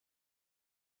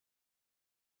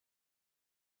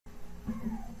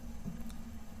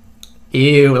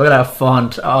Ew, look at that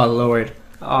font. Oh, Lord.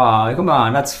 Oh, come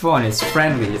on, that's fun. It's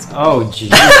friendly. It's oh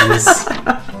Jesus.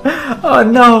 Oh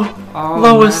no, Oh,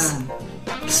 Lois, man.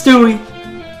 Stewie.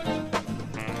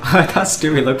 I thought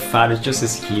Stewie looked fat. It's just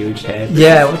this huge head.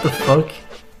 Yeah, what the fuck?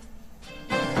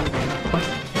 What?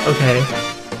 Okay.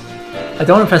 I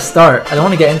don't want to press start. I don't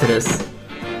want to get into this.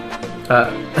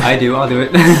 I do. I'll do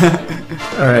it.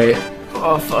 Alright.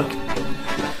 Oh, fuck.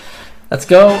 Let's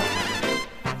go.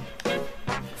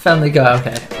 Family Guy,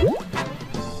 okay.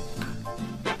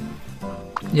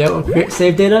 Yeah, we'll create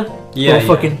save data. Yeah,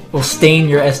 We'll stain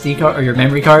your SD card or your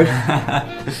memory card.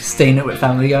 Stain it with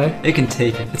Family Guy. It can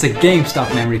take it. It's a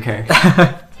GameStop memory card.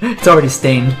 It's already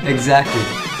stained. Exactly.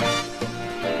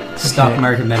 Stock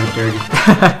market memory dirty.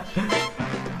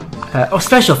 Oh,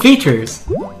 special features.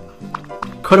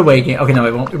 Cutaway game. Okay, no,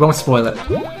 it won't spoil it.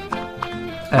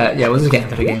 Yeah, we'll just get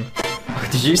into the game.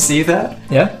 Did you see that?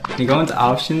 Yeah? You go into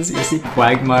options, you see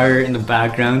Quagmire in the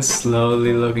background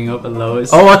slowly looking up at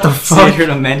Lois. Oh, what the fuck? See her on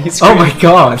the menu screen. Oh my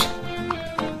god.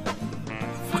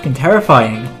 Fucking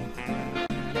terrifying.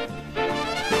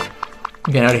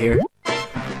 I'm getting out of here.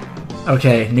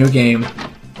 Okay, new game.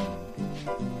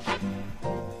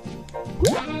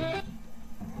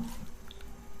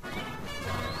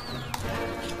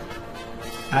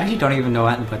 I actually don't even know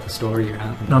anything about the story or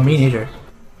anything. No, me neither.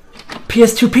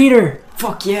 PS2 Peter!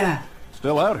 Fuck yeah!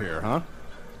 Still out here, huh?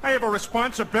 I have a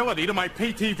responsibility to my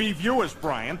PTV viewers,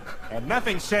 Brian. And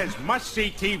nothing says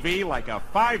must-see TV like a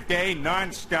 5-day,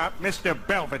 non-stop Mr.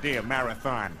 Belvedere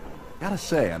marathon. Gotta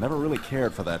say, I never really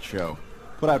cared for that show.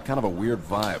 Put out kind of a weird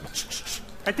vibe.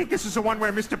 I think this is the one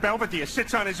where Mr. Belvedere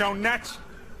sits on his own nuts.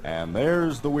 And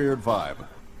there's the weird vibe.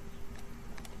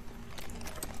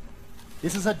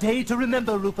 This is a day to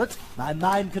remember, Rupert. My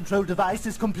mind control device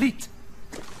is complete.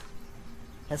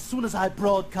 As soon as I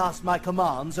broadcast my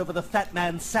commands over the Fat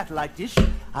Man's satellite dish,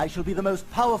 I shall be the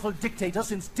most powerful dictator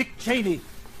since Dick Cheney.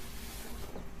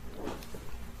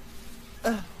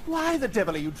 Why the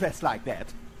devil are you dressed like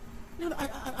that? No,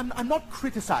 I'm not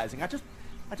criticizing. I just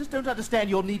don't understand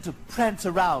your need to prance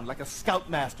around like a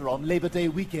scoutmaster on Labor Day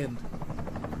weekend.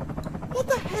 What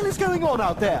the hell is going on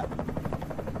out there?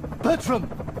 Bertram,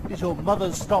 did your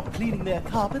mothers stop cleaning their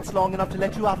carpets long enough to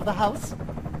let you out of the house?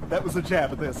 That was a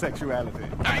jab at their sexuality.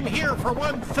 I'm here for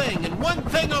one thing, and one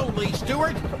thing only,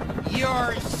 Stuart.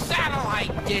 Your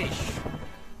satellite dish.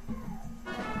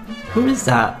 Who is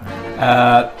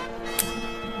that?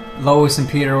 Lois and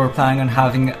Peter were planning on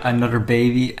having another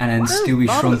baby, and then Stewie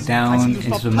shrunk down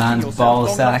into a man's ball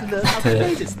sack to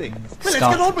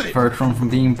stop Bertram from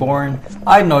being born.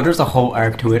 I don't know, there's a whole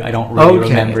arc to it, I don't really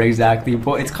remember exactly,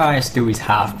 but it's kind of Stewie's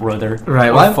half-brother. Right,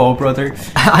 or well, full brother.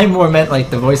 I more meant like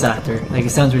the voice actor. Like,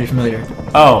 it sounds really familiar.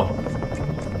 Oh.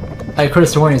 I could have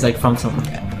sworn he's like from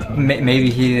something. Maybe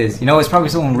he is. You know, it's probably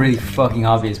someone really fucking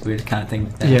obvious, but we just can't think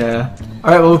of that. Yeah.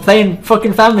 Alright, well, we're playing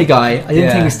fucking Family Guy. I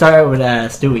didn't think we started with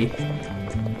Stewie.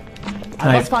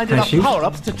 I must find enough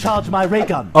power-ups to charge my ray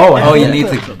gun. You need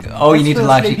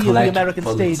to actually collect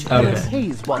bullets.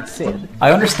 Okay.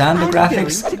 I understand the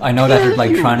graphics. I know that they're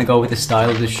like trying to go with the style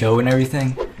of the show and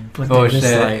everything, but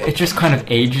it just kind of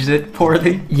ages it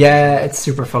poorly. Yeah, it's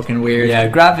super fucking weird. Yeah,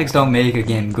 graphics don't make a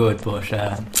game good, but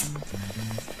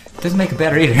doesn't make it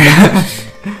better either.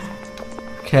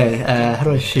 Okay, how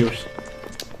do I shoot?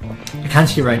 I can't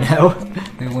shoot right now.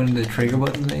 Maybe one of the trigger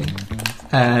buttons, maybe?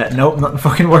 Nope, nothing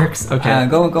fucking works. Okay.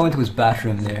 Go into his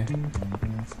bathroom there.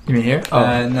 You mean here?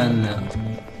 Oh. No.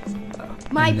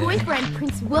 My boyfriend,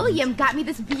 Prince William, got me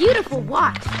this beautiful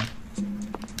watch.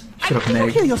 Shut up, Did you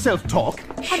Meg. hear yourself talk?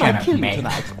 I might kill you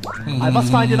tonight. I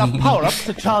must find enough power-ups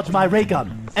to charge my ray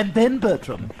gun. And then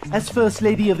Bertram, as First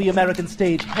Lady of the American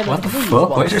stage, what the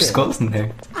fuck? Why is your skulls in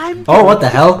there? Oh, what the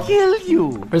hell? Kill you!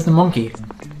 Where's the monkey?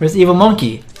 Where's the evil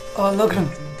monkey? Oh, look at him.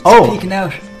 He's peeking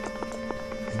out. Do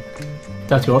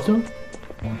I have to go up to him?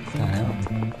 I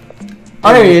don't know.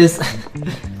 Oh, there he is.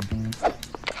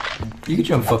 You could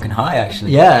jump fucking high,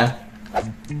 actually. Yeah.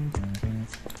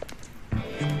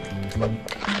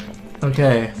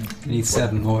 Okay. You need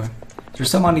 7 more. Is there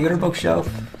some on the other bookshelf?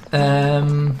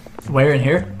 Where in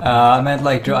here? I meant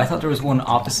like, I thought there was one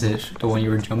opposite the one you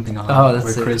were jumping on. Oh, that's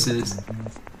where Chris is.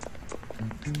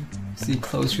 See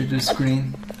closer to the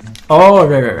screen. Oh,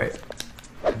 right.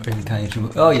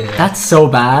 Oh yeah. That's so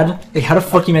bad. Like, how the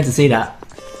fuck you meant to see that?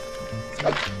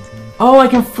 Oh, I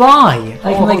can fly.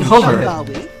 I can like hover. Are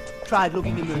we? Tried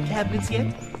looking in the cabinets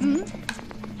yet? Hmm?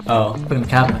 Oh, look in the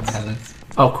cabinets.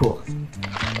 Oh, cool.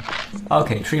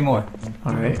 Okay, 3 more.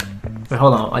 All right. Wait,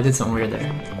 hold on. I did something weird there.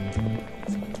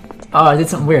 Oh, I did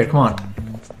something weird. Come on.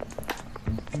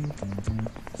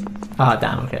 Ah,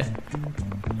 damn. Okay.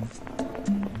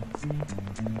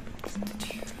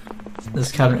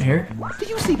 This cabinet here. Do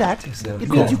you see that? So, It yeah.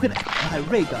 means you can... My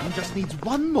ray gun just needs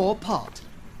one more part.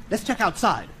 Let's check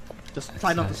outside. Just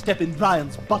try not to step in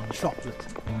Brian's butt chocolate.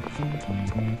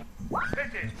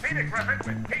 This is Peter Griffin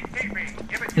with PTV.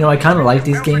 Give it You know, I kind of like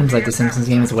these games, like the Simpsons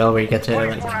games as well, where you get to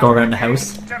like go around the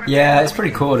house. Yeah, it's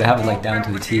pretty cool to have it like down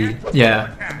to a T.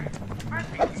 Yeah.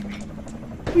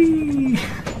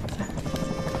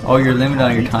 Oh, you're limited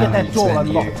on your Get time when that you door spend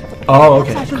here. unlocked. Oh, I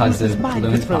okay. shall Because use this the mind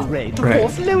balloons control pop. ray to Right.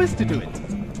 force Lewis to do it.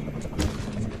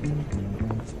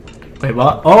 Wait,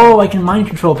 what? Oh, I can mind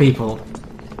control people.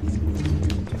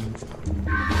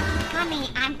 Honey,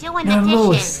 I'm doing No, the dishes.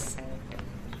 Lois.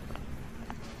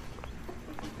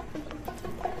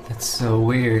 That's so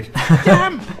weird.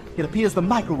 Damn! It appears the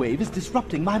microwave is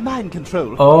disrupting my mind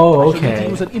control. Oh, I shall need to okay.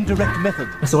 use an indirect method.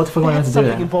 So what the fuck am I meant Perhaps to do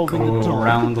something then? involving the Go door.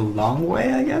 around the long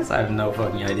way, I guess? I have no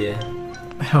fucking idea.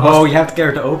 Oh, you have to get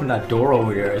her to open that door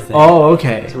over there, I think. Oh,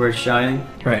 okay. So where it's shining.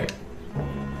 Right.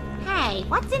 Hey,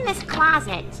 what's in this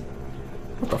closet?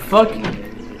 What the fuck?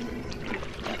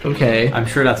 Okay. I'm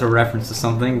sure that's a reference to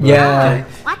something. But Yeah. okay.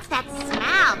 What's that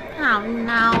smell? Oh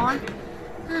no.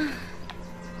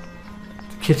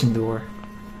 Kitchen door.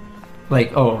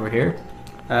 Like, oh, over here?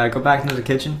 Go back into the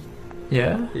kitchen.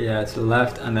 Yeah? Yeah, to the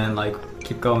left, and then like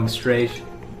keep going straight.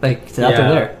 Like, to that door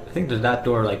there? I think there's that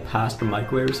door like past the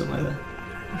microwave or something like that.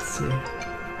 Let's see.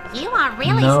 You are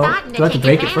really No. starting Do to I have to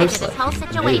take break it advantage first? of this whole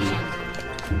Maybe. situation.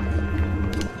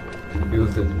 You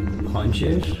have to punch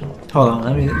it. Hold on,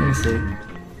 let me see.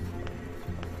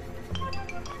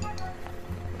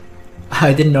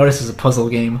 I didn't notice it was a puzzle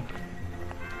game.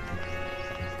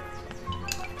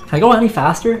 Can I go any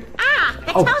faster? Ah,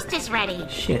 the Oh. toast is ready.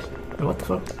 Shit. Wait, what the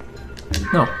fuck?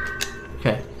 No.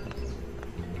 Okay.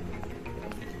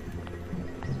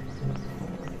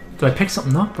 Do I pick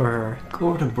something up or? Go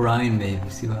over to Brian maybe.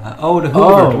 See what. Oh, the Hoover.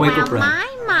 Oh. To wake Well, up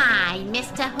Brian. my,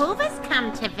 Mr. Hoover's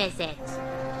come to visit.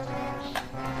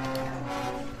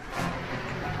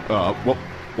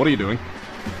 What are you doing?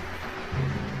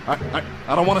 I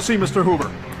don't want to see Mr.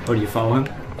 Hoover. Oh, do you follow him?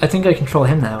 I think I control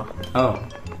him now. Oh.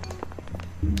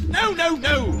 No, no,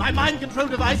 no! My mind control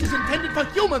device is intended for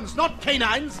humans, not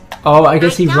canines! Oh, I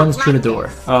guess he don't runs through the like door.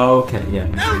 this. Oh, okay, yeah.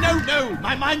 No, no, no!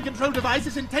 My mind control device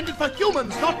is intended for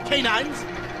humans, not canines!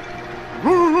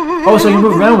 Oh, so you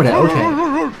move around with it.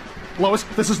 Okay. Lois,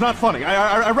 this is not funny.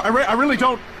 I really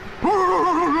don't.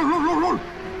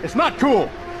 It's not cool.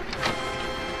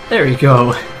 There you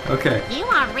go. Okay. You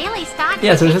are really starting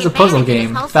Yeah, so to this is take a puzzle advantage of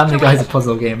game. this whole Family Guy's a situation.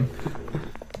 puzzle game.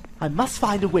 I must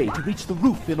find a way to reach the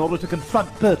roof in order to confront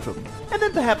Bertram, and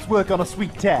then perhaps work on a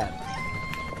sweet tan.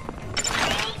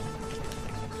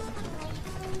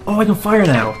 Oh, I can fire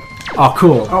now. Oh,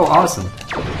 cool. Oh, awesome.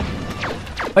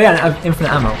 Oh yeah, I have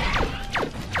infinite ammo.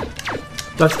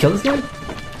 Do I have to kill this guy?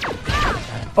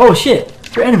 Oh shit!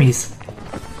 They're enemies.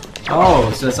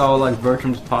 Oh, so it's all like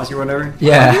Bertram's posse or whatever? I know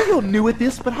Yeah. you're new at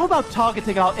this, but how about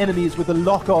targeting our enemies with the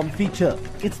lock-on feature?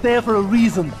 It's there for a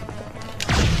reason.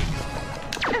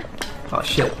 Oh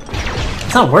shit.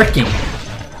 It's not working.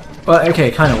 Well, okay,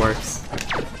 it kind of works.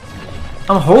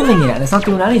 I'm holding it and it's not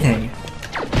doing anything.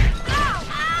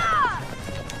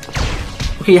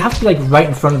 Okay, you have to be like right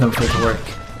in front of them for it to work.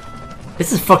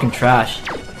 This is fucking trash.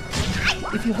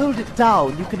 If you hold it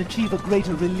down, you can achieve a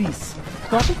greater release.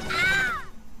 Got it?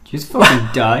 Did you just fucking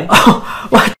die? Oh,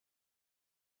 what?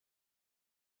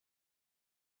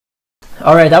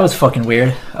 Alright, that was fucking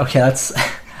weird. Okay, let's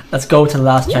go to the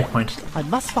last checkpoint. I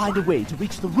must find a way to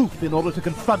reach the roof in order to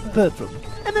confront Bertram,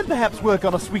 and then perhaps work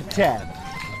on a sweet tan.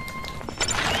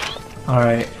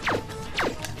 Alright.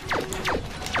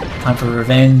 Time for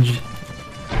revenge.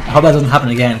 I hope that doesn't happen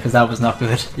again, because that was not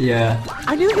good. Yeah.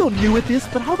 I know you're new at this,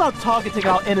 but how about targeting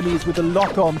our enemies with the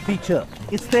lock-on feature?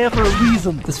 It's there for a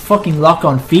reason. This fucking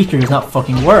lock-on feature does not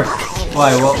fucking work.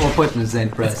 Why? What button is then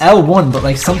press? L1, but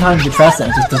like sometimes you press it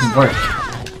and it just doesn't work.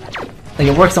 Like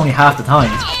it works only half the time.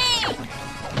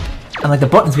 And like the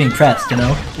button's being pressed, you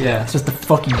know? Yeah. It's just the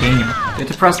fucking game. You have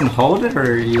to press and hold it,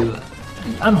 or you...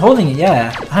 I'm holding it,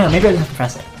 yeah. Hang on, maybe I just have to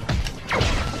press it.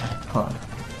 Hold on.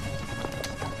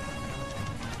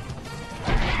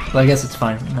 Well, I guess it's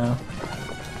fine now.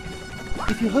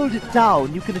 If you hold it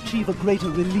down, you can achieve a greater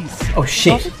release. Oh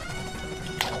shit! Got it?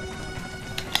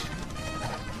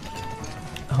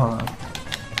 Hold on.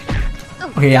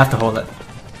 Okay, you have to hold it.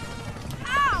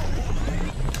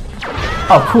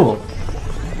 Oh, cool.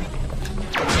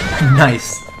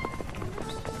 Nice.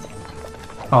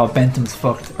 Oh, Bentham's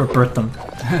fucked. Or Bertram.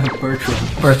 Bertram.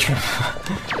 Bertram.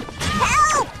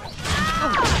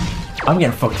 I'm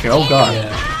getting fucked here. Oh god.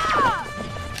 Yeah.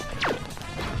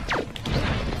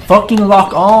 Fucking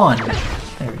lock on!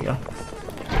 There we go.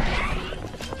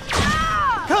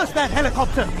 Curse that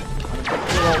helicopter!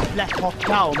 Put your Black Hawk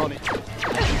down on it.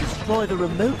 Destroy the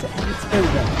remote and it's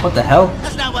over. What the hell?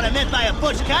 That's not what I meant by a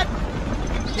bush cut.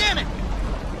 Damn it!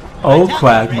 Oh,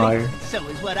 Quagmire. So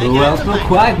is what Who else but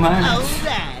Quagmire?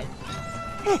 Alright.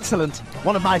 Excellent.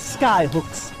 One of my sky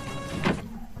hooks.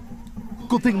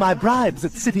 Good thing my bribes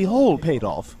at City Hall paid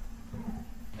off.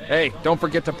 Hey, don't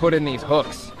forget to put in these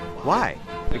hooks. Why?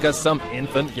 Because some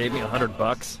infant gave me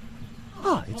 $100.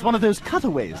 Ah, it's one of those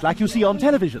cutaways like you see on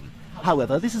television.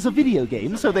 However, this is a video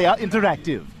game, so they are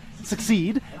interactive.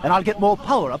 Succeed, and I'll get more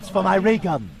power-ups for my ray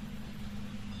gun.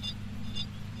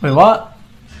 Wait, what?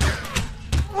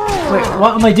 Wait,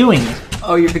 what am I doing?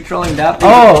 Oh, you're controlling that?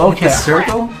 Oh, with okay. the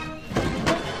circle?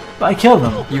 But I killed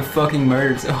him. You fucking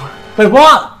murdered so. Wait,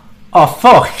 what? Oh,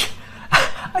 fuck.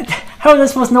 How was I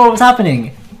supposed to know what was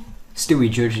happening?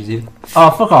 Stewie judges you. Oh,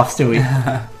 fuck off, Stewie.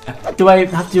 Do I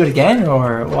have to do it again,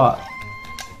 or what?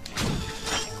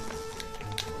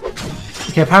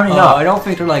 Okay, apparently not. I don't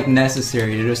think they're like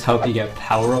necessary. They just help you get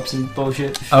power-ups and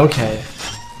bullshit. Okay.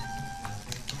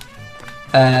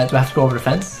 Do I have to go over the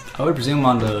fence? I would presume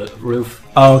on the roof.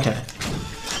 Oh, okay.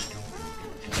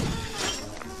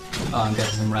 Oh, I'm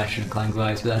getting some Ratchet and Clank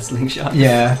vibes with that slingshot.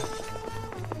 Yeah.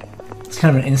 It's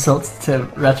kind of an insult to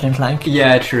Ratchet and Clank.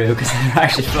 Yeah, true, because they're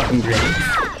actually fucking great.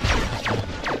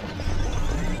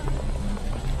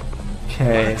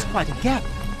 Okay. That's quite a gap.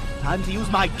 Time to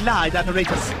use my glide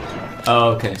apparatus.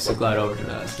 Oh, okay, so glide over to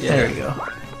that. Yeah. There we go.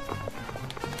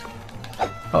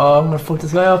 Oh, I'm gonna fuck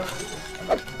this guy up.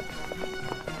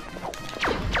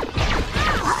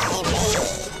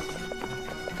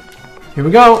 Here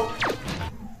we go.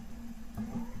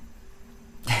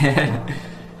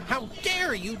 How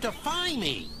dare you defy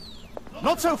me?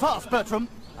 Not so fast, Bertram.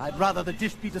 I'd rather the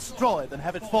dish be destroyed than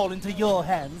have it fall into your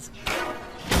hands.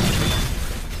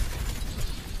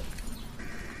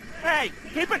 Hey,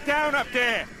 keep it down up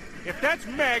there. If that's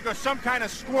Meg or some kind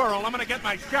of squirrel, I'm gonna get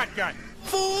my shotgun.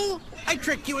 Fool! I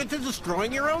tricked you into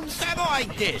destroying your own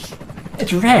satellite dish.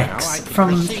 It's Now I Rex can from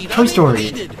proceed Toy Story.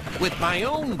 unimpeded with my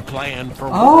own plan for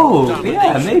Oh, world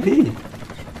yeah, domination. maybe.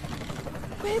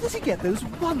 Where does he get those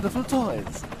wonderful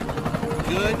toys?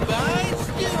 Goodbye,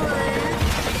 Stewart.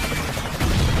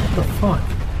 What the fuck?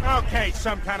 Okay,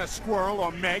 some kind of squirrel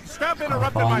or Meg, stop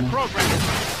interrupting my program.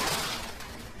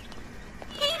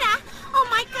 Peter! Oh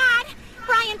my god!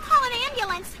 Brian, call an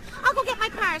ambulance! I'll go get my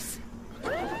purse.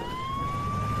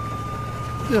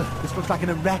 Ugh, this looks like an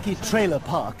Iraqi trailer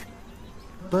park.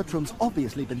 Bertram's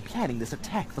obviously been planning this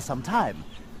attack for some time.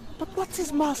 But what's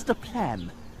his master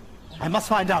plan? I must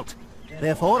find out.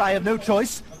 Therefore, I have no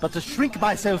choice but to shrink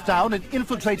myself down and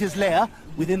infiltrate his lair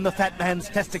within the fat man's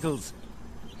testicles.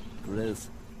 Gross.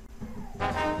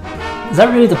 Is that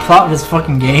really the plot of this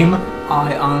fucking game?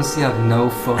 I honestly have no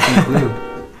fucking clue.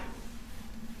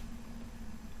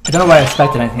 I don't know why I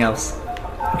expected anything else.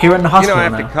 Okay, we're in the You hospital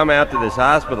don't have now. to come out to this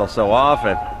hospital so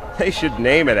often. They should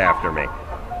name it after me.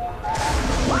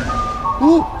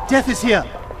 Ooh, Death is here.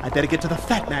 I better get to the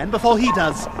fat man before he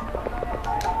does.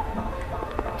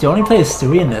 Do you only play as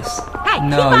Stewie in this? Hey, keep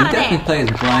No, out you of there! definitely play as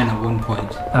Brian at one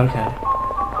point. Okay.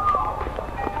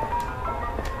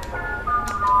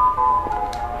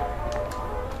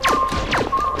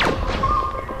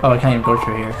 Oh, I can't even go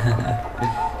through here.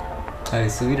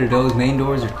 Alright, so either those main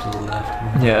doors or to the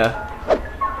left. Yeah.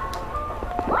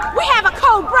 We have a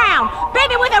code brown!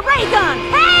 Baby with a ray gun!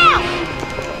 Help!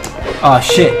 Oh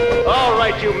shit. All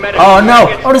right, you medical Oh no!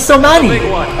 Oh, there's so many!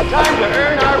 one. Time to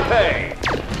earn our pay.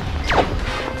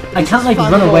 I can't like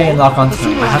run away and lock onto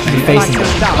them. I have to be facing them.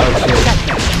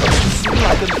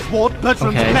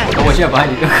 Okay. Oh, watch out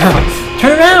behind you.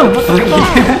 Turn around! What the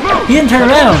fuck? He didn't turn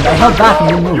around! I held back and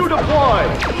didn't move.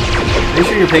 Make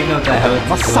sure you're picking up that health.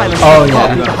 Must silence Oh, the yeah.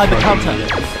 party behind the counter.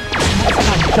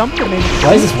 I jumped and then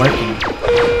Why is this working?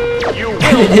 You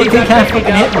They can't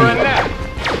fucking hit me.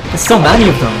 There's so many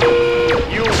of them.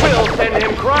 You will send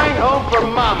him crying home for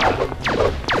mama.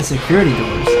 The security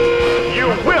doors. You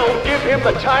will give him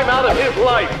the time out of his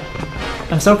life.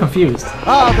 I'm so confused.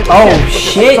 Ah, the Oh, death of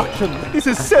shit. destruction. This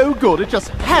is so good, it just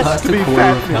has That's to the be core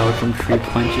fat. repelled from 3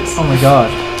 punches. Oh my god.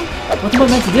 What am I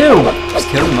meant to do? Just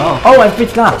kill them all. Oh, I have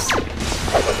big glass.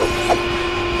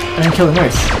 And then kill the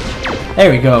nurse.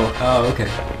 There we go. Oh, okay.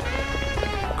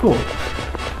 Cool.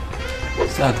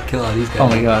 Still have to kill all these guys. Oh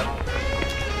my god.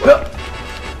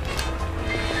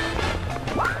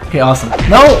 Okay, awesome.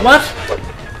 No, what?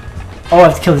 Oh, I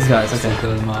have to kill these guys. Still Okay.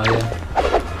 kill them all, yeah.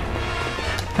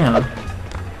 Hang on.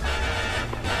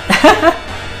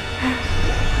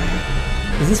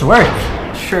 Does this work?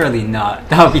 Surely not.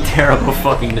 That would be terrible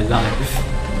fucking design.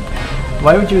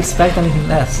 Why would you expect anything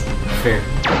less? Fair.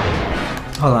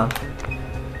 Hold on.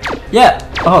 Yeah!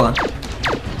 Oh, hold on.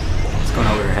 It's going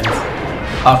over your head.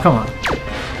 Oh, come on.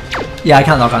 Yeah, I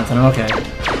can't lock onto them. Okay.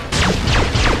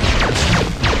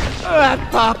 That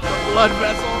popped the blood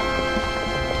vessel.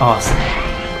 Awesome.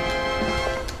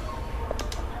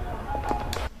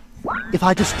 If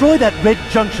I destroy that red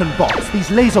junction box, these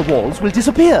laser walls will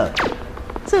disappear.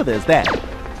 So there's that.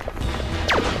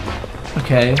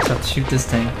 Okay, so I have to shoot this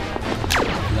thing. Is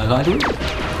that gonna do it?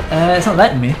 It's not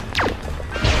letting me.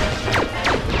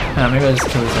 Maybe I'll just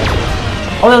kill this guy.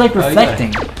 Oh, they're like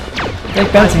reflecting. They're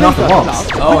like bouncing off the walls.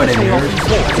 Oh, I didn't hear it.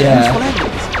 Yeah.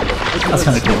 That's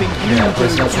kind of cool. Yeah,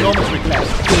 first that's it.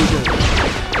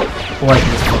 Or I can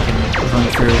just fucking run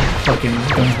through fucking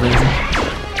guns blazing.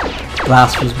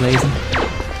 Blasters blazing.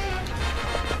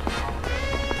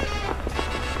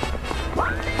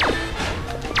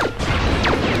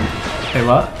 Wait,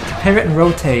 what? Pivot and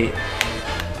rotate.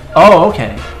 Oh,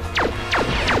 okay.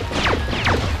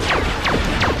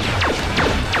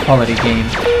 Quality game.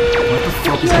 What the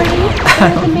fuck is going on? I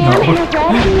don't know.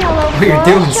 Oh, you're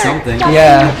doing something.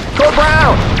 Yeah. Go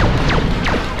brown!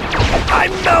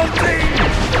 I'm melting!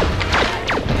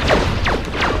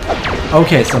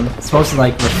 Okay, so I'm supposed to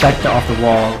like reflect it off the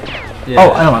wall. Yeah.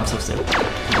 Oh, I know what I'm supposed to do.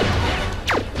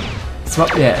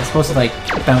 Yeah, it's supposed to like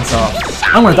bounce off.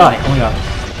 I'm gonna die. Oh my god.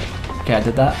 Okay, I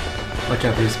did that. Watch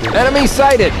out for your speed. Enemy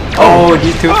sighted! Oh,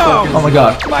 you two fucking... Oh my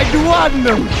god. My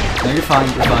duodenum! No, you're fine,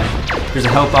 you're fine. There's a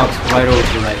health box right over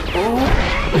to the right.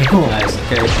 Okay, cool. Nice,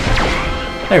 okay.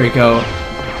 There we go.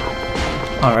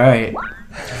 Alright.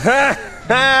 Okay,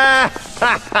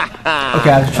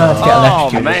 I'm trying not to get Oh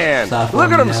electrocuted. man, Stop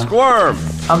look at him now. squirm!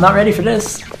 I'm not ready for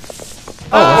this.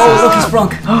 Oh, look, he sprung.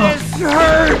 This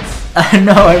hurts!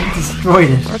 No, I've destroyed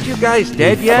it. Aren't you guys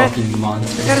dead yet? Fucking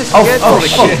monster. I gotta Oh, schedule oh the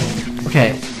shit. kid.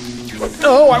 Okay.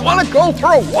 No, I want to go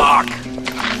for a walk.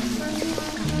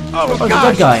 Oh, Oh, the gosh.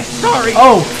 good guy. Sorry.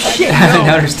 Oh shit.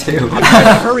 Now there's two. I'm trying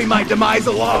to hurry my demise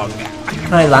along.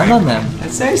 Can I land on them?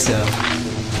 I'd say so.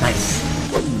 Nice.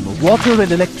 Water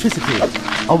and electricity.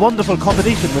 A wonderful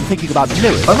combination when thinking about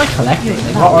Lewis. What am I collecting?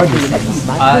 Like, what are these things?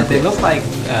 They look like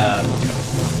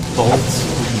bolts.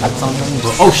 That's on them.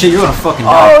 Oh shit, you're gonna fucking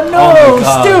die. Oh no, my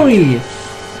God. Stewie!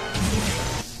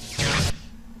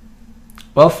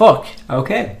 Well, fuck.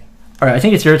 Okay. Alright, I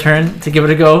think it's your turn to give it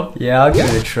a go. Yeah, I'll give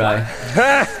it a try.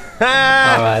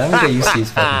 Alright, let me get used to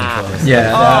these fucking controls.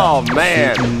 Yeah. Oh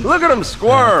man, look at him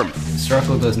squirm.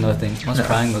 Circle does nothing. What's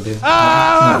triangle do?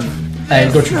 Hey,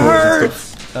 go to boards and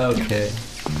stuff. Okay.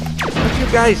 Aren't you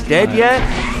guys dead yet?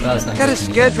 That's not Gotta good to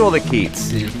me. schedule the Let's keats.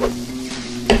 see.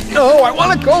 No, I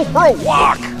want to go for a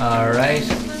walk. Alright.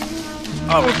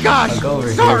 Oh gosh. I'll go over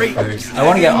Sorry. here first. I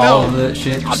want to get all of the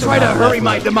shit. I'll so try to I'm hurry left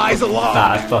my with demise along.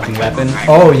 that fucking weapon.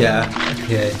 Oh yeah.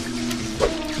 Okay.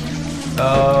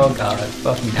 Oh god.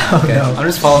 Fucking okay. no. I'm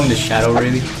just following the shadow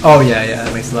really. Oh yeah, yeah,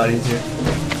 that makes it a lot easier.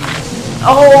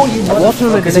 Oh, you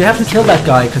motherfucker. Because you have to kill that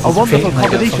guy because A he's wonderful creating like a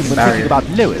combination fucking when thinking barrier. about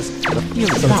Lewis. So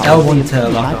it's L1 to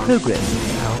lock my on. progress.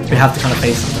 We have to kind of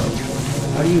face him though.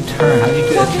 How do you turn? How do you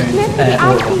get a turn?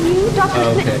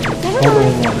 Okay.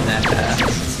 Hold on and then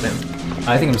spin. I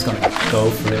think I'm just gonna go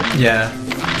for it. Yeah.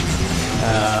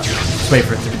 Just wait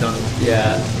for it to be done.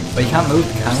 Yeah. But you can't move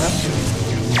the camera?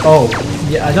 Oh,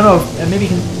 yeah, I don't know. Maybe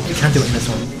you can do it in this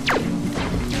one.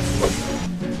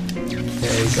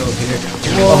 Okay, go here.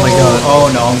 Oh my god. Oh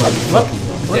no, I'm gonna be What? fucking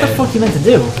What dead. the fuck you meant to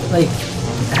do? Like,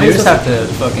 how You you just supposed have to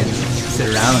fucking sit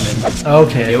around and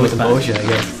Okay, deal with the bad. bullshit, I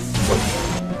guess.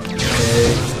 Okay.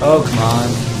 Oh, come on,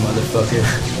 motherfucker.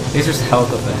 These are just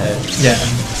health up ahead. Yeah.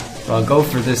 Well, I'll go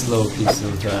for this little piece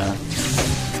of,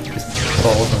 this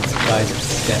ball and guys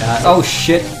just get at. Oh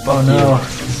shit! Oh no.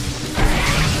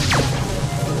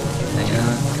 Hang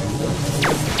on.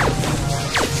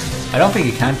 I don't think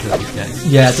you can kill these guys.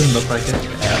 Yeah, it doesn't look like it.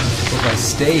 If I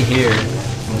stay here,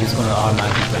 I'm just gonna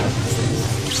automatically grab these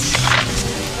things.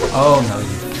 Oh no,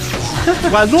 you.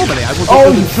 While normally I would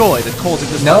Oh, be overjoyed at causing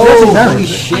this. No, Pressing down. holy I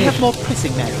shit. have more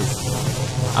pressing matters.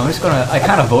 I'm just gonna, I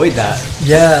can't avoid that.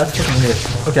 Yeah, that's fucking weird.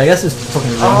 Okay, I guess it's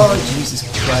fucking Oh, wrong. Jesus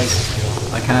Christ.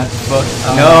 I can't fuck.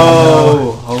 Oh,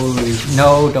 no! Holy.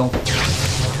 No, don't.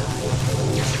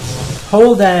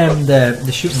 Hold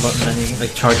the shooting button and you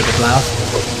like charge it with blast.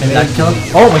 Maybe that can kill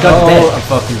him. Oh my god, Oh, dead. I'm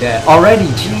fucking dead. Already,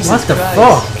 Jesus what the Christ.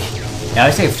 fuck? Yeah,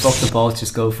 I say fuck the balls,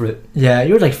 just go for it. Yeah,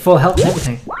 you were like full health and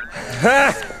everything.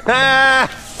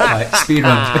 Alright,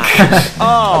 speedrun.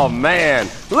 Oh man,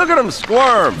 look at him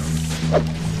squirm.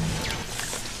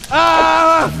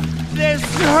 This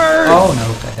hurts. Oh no,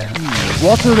 goddamn.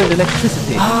 Water and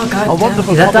electricity. Oh, God A damn.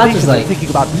 wonderful That combination is when like thinking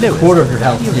about Lewis. quarter of your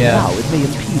health. Even Yeah. now it may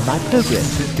impede my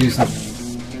progress. Do some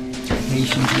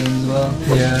patience games as well.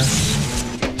 Yeah.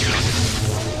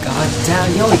 God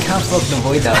damn, yo, we can't fucking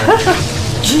avoid that one.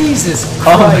 Jesus Christ.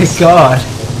 Oh my god.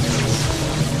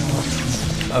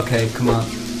 Okay, come on.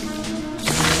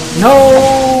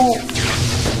 No!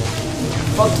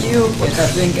 Fuck you! Get that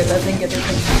thing, get that thing, get that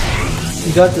thing.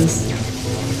 You got this.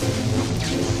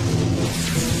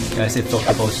 Yeah, I say fuck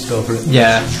the balls, just go for it.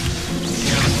 Yeah.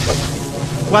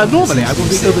 Well, normally I would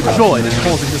be overjoyed at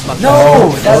causing this much. No!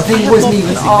 That thing wasn't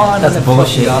even on! That's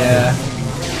bullshit, yeah.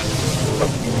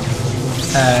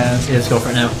 Yeah, let's go for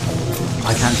it now.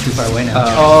 I can't, it's too far away now.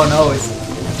 Oh no, it's...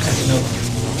 No.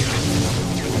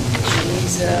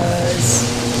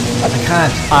 Jesus. I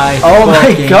can't. Oh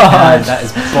my god! Can't. That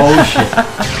is bullshit.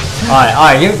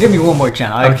 Alright, give me one more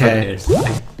chance. Okay.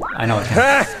 I know I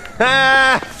can.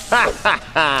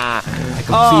 I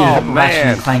completed Ratchet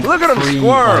and Clank look at him 3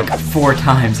 squirm. like 4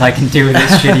 times. I can do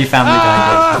this shitty Family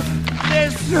Guy game.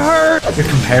 This hurts. You're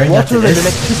comparing that to Water and this?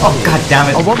 electricity. Oh god damn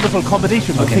it. A wonderful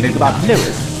combination when Okay, thinking maybe about not.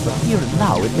 lyrics, but here and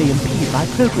now it may impede my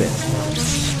progress.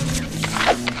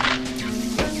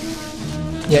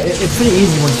 Yeah, it's pretty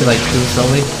easy once you like do it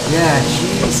slowly. Yeah,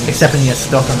 jeez. Except when you get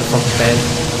stuck on the fucking bed.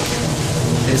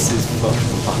 This is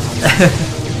fucking fun.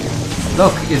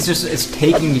 Look, it's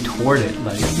taking me toward it,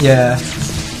 like. Yeah.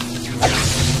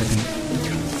 Fucking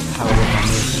power up on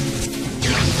this.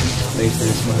 Wait for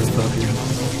this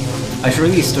motherfucker. I should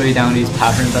really study down these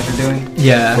patterns that they're doing.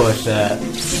 Yeah. But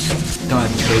don't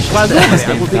have the patience. Well, to normally this I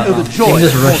game would for be that long. You overjoyed. can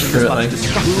just at rush causing through this it, much like.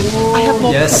 destruction. I have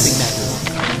more Yes.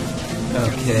 pressing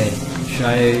matters. Okay. Should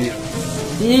I?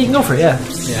 You can go for it, yeah.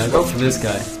 Yeah, I'll go for this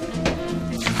guy.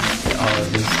 All of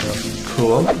this stuff.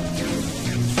 Cool.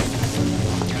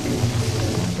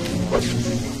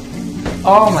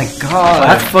 Oh my god!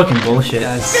 That's fucking bullshit.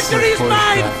 That's so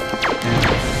crap.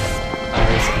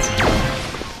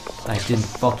 I didn't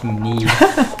fucking need like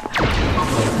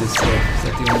this stuff. Is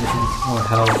that the only thing? More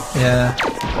health. Yeah.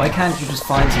 Why can't you just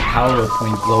find some power up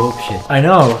when you blow up shit? I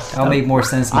know. That'll make more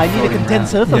sense than I need a floating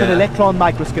condenser around. from an Yeah. electron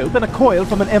microscope and a coil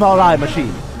from an MRI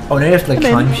machine. Oh, now you have to like And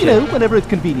then, climb you shit. know, whenever it's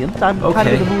convenient, I'm kind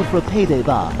Okay. of in the mood for a payday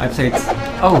bar. I played.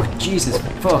 Oh Jesus!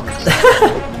 Fuck!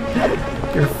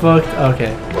 You're fucked.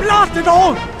 Okay. Blast it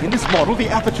all! In this model, the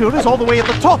aperture is all the way at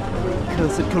the top.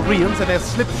 Cursed Koreans and their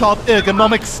slipshod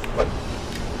ergonomics.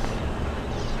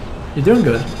 You're doing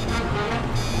good.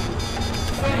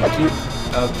 Thank you.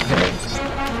 Okay.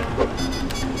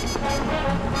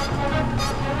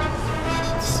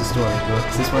 What's the story?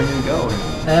 Is this where I need to go? Or?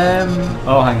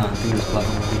 Oh, hang on. I think there's a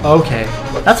platform. Okay.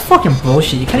 That's fucking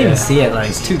bullshit. You can't even see it, like.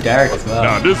 It's too dark as well.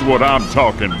 Now this is what I'm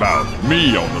talking about.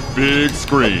 Me on the big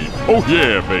screen. Oh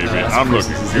yeah, baby. that's I'm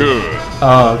Chris's, looking isn't it? good.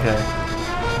 Oh, okay.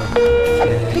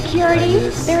 Okay. Security, Like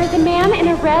this. there is a man in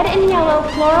a red and yellow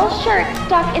floral shirt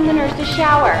stuck in the nurse's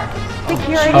shower.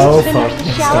 Security, Oh, the fuck. nurse's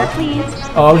It's shower, stuck. please.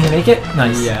 Oh, you make it?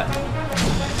 Nice. Yeah.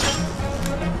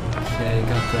 Okay,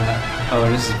 got that. Oh,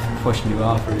 this is pushing you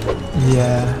off, really.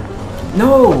 Yeah.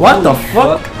 No! What the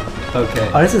holy fuck? Okay.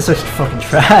 Oh, this is such fucking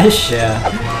trash. Yeah.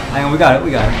 Hang on, we got it,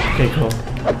 we got it. Okay, cool.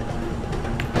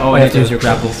 Oh, you have to use your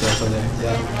grapple grapple. stuff over there.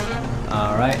 Yeah.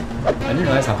 Alright. I didn't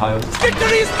realize how high it was.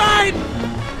 Victory's mine!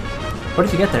 What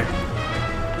did you get there?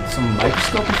 Some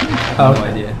microscope or something? I have Oh, no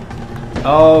okay. idea.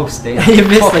 Oh, stay in You the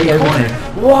missed like fucking corner.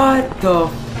 everything. What the?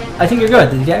 I think you're good.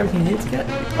 Did you get everything you needed to get?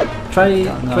 Try.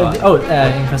 No, try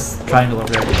you can press triangle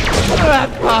over there. That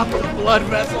popped the blood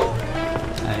vessel.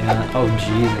 Hang on. Oh,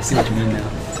 jeez. I see what you mean now.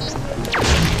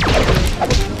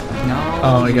 No.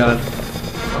 Oh my god.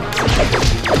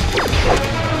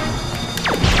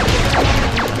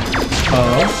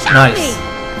 Oh, nice.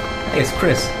 Hey, it's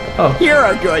Chris. Oh, You're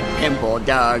a good pimple,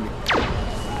 Doug.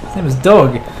 his name is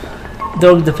Doug.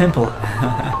 Doug the Pimple.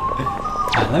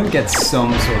 Let me get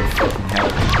some sort of fucking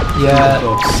help. Yeah.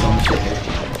 Blow up some shit here.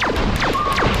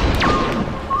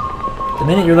 The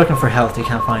minute you're looking for health, you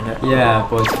can't find it. Yeah,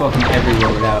 but it's fucking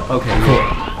everywhere without. Okay, Cool.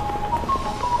 yeah.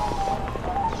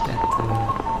 Get the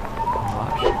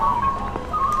watch.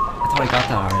 I thought I got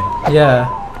that already.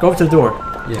 Yeah. Go over to the door.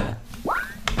 Yeah.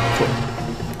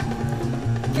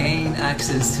 Gain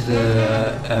access to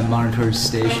the monitor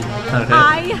station. Okay.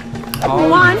 I Oh,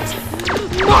 want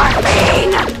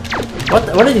morphine!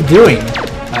 What are you doing?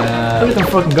 Uh, Where did them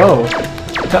fucking go?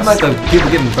 talking about the people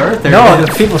giving birth? Or No,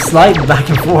 the people sliding back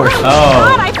and forth. Oh,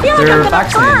 God, I feel like they're I'm gonna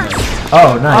vaccinated. burst.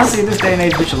 Oh, nice. Honestly, in this day and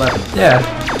age, we should let them. Yeah.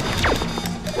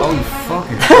 Oh, you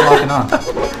fucker. Locking on.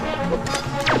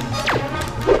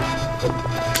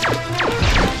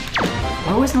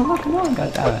 Why wasn't it locking on?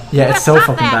 God damn it. Yeah, it's so Stop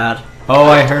fucking that. bad. Oh,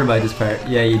 I heard about this part.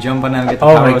 Yeah, you jump on them, get the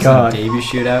Oh power my ups God. and baby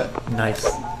shootout. Nice.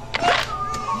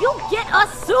 You get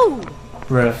us sued!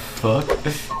 Bruh. Fuck.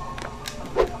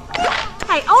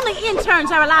 Hey, only interns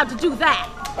are allowed to do that.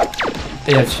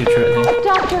 You have to shoot through it, I think.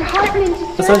 Dr. Hartman's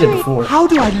That's what I did surgery. before. How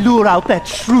do I lure out that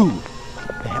shrew?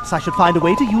 Perhaps I should find a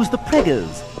way to use the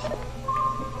preggers.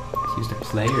 Use the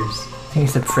players. I think he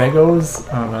said pregos?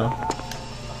 I don't know.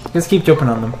 Just keep jumping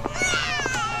on them.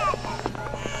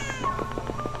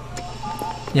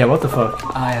 Yeah, what the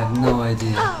fuck? I have no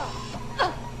idea.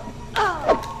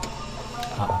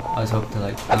 Oh, I was hoping to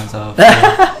like bounce off.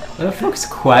 What the fuck's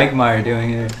Quagmire doing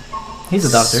here? He's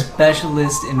a doctor.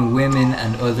 Specialist in women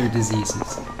and other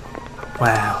diseases.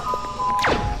 Wow.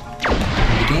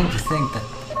 I'm beginning to think that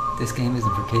this game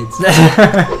isn't for kids.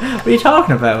 What are you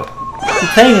talking about?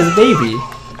 You're playing as a baby.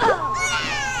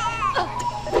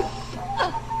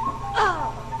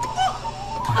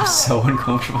 I'm so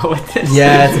uncomfortable with this.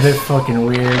 Yeah, it's a bit fucking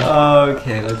weird.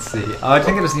 Okay, let's see. Oh, I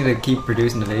think I just need to keep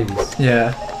producing the babies.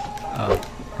 Yeah. Oh,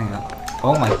 hang on.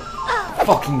 Oh my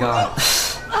fucking god.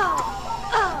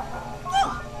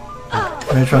 I'm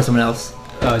gonna try someone else.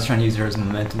 Oh, I was trying to use her as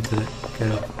momentum to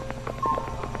get up.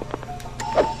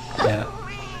 Yeah.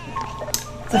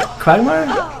 Is that Quagmire?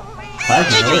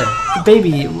 Quagmire, where? A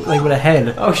baby, like with a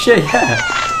head. Oh shit, yeah.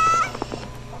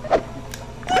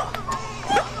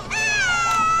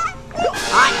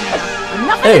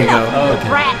 There you go. Oh, okay.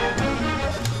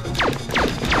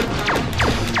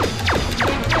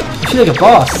 She's like a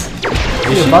boss.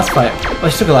 She's a boss fight.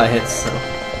 Well, she took a lot of hits, so.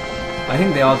 I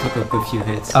think they all took a good few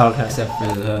hits. Oh, okay. Except for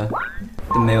the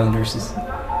male nurses.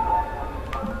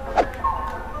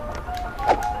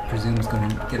 Presume it's gonna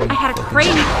get I had a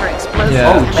craving for explosives.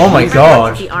 Yeah. Oh my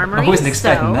god. The armory, I wasn't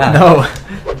expecting so that. No.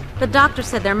 The doctor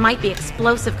said there might be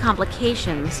explosive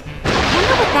complications. I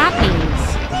wonder what that means.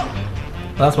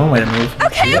 Well, that's one way to move.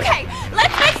 Okay, okay.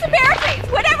 Let's make some barricades.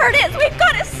 Whatever it is, we've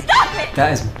got to stop it.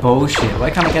 That is bullshit. Why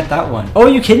can't I get that one? Oh, are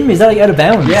you kidding me? Is that like out of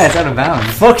bounds? Yeah, it's out of bounds.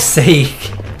 Fuck's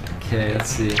sake. Okay, let's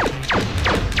see.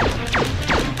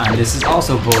 And this is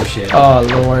also bullshit. Oh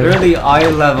lord. They're the eye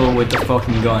level with the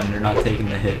fucking gun. They're not taking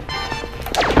the hit.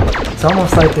 It's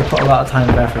almost like they put a lot of time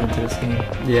and effort into this game.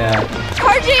 Yeah.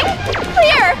 Charging.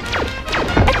 Clear.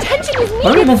 Attention is needed.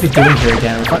 What are we meant to be doing here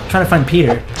again? We're trying to find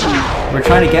Peter. We're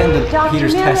trying to get into Dr.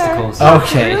 Peter's Miller, testicles.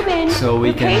 Okay. Rubin, So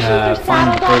we the can patients are find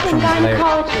saddled up in Bertram's lair.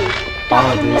 gynecology. All of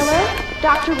Dr. this. Miller,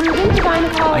 Dr. Rubin, to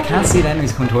gynecology. I can't see the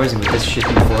enemies coming towards me with this shit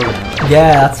in the foreground.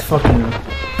 Yeah, that's fucking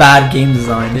bad game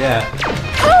design. Yeah.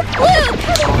 Help, Blue,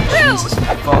 coming through. Jesus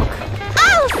fuck.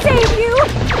 I'll save you.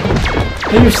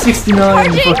 Hey, you're 69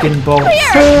 Charging. fucking bolts.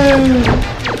 Clear.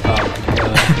 Oh my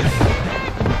god.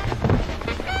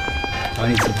 I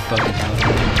need some fucking help.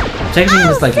 Technically, you can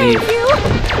just like Save leave. you.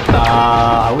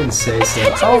 I wouldn't say so.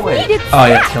 Attention Oh is wait. needed. Oh,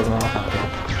 you have to kill them all.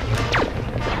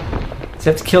 So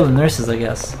you have to kill the nurses, I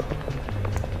guess.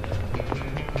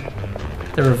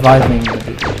 They're reviving the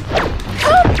people.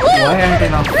 Help, Blue. Why aren't they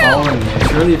not following me?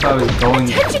 Surely if I was going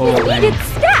the Attention full is needed.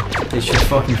 length, Step. they should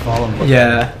fucking follow me.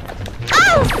 Yeah.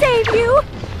 I'll save you.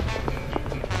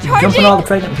 Jump on all the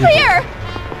pregnant people. Clear.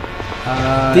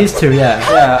 These two, yeah.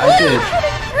 Yeah, I Blue, did.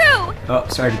 coming through. Oh,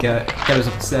 sorry to get us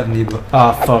up to 70, but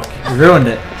Oh, fuck. You ruined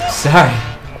it. sorry.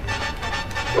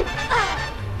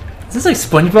 Is this like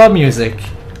SpongeBob music?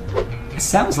 It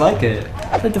sounds like it.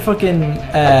 It's like the fucking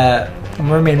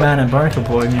Mermaid Man and Barnacle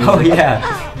Boy music. Oh yeah.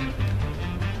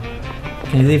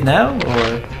 Can you leave now,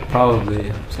 or? Probably.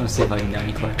 I'm just gonna see if I can get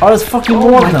any quick. Oh, there's fucking Oh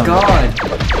more of my them. god.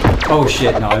 Oh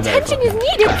shit, no, I better Attention is fucking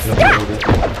needed. back up a Step. little bit.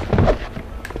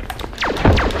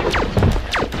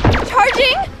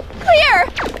 Charging. Clear.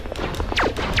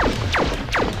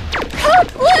 Help,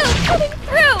 Blue, coming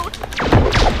through.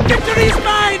 Victory's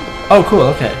mine. Oh, cool.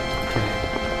 Okay.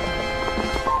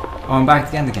 Oh, I'm back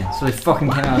at the end again. So they fucking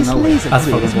came out of This nowhere. laser That's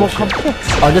grid fucking is more bullshit. complex.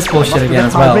 Oh, this bullshit Must again direct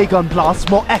as my well. ray gun blasts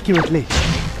more accurately.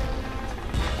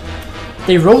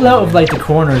 They roll out of like the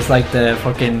corners like the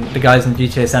fucking the guys in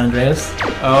GTA San Andreas.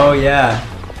 Oh yeah.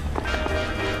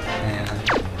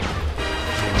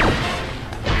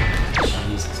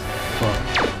 Jesus fuck.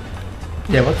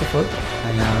 Yeah, what the fuck?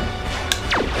 Hang on.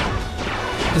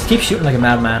 Just keep shooting like a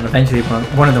madman. Eventually,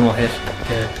 one of them will hit.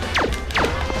 Okay.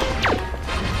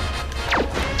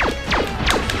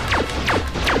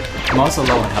 I'm also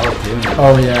low on health too. Now.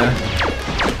 Oh yeah.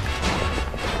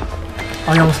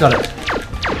 Oh, you almost got it.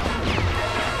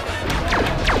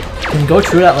 Can you go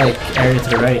through that like area to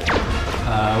the right?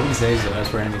 I wouldn't say so.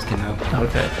 That's where enemies came out.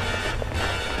 Okay.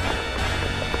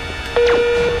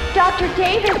 Dr.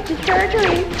 Davis to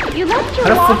surgery. You left How your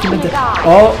the fuck watch you in meant the to? dock.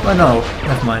 Oh, no,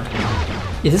 never mind.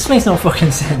 Yeah, this makes no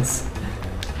fucking sense.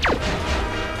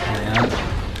 Hang on.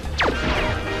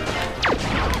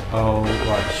 Oh,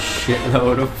 what a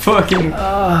shitload of fucking.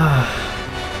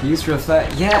 Use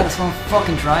reflect. Yeah, that's what I'm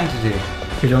fucking trying to do.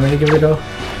 You want me to give it a go?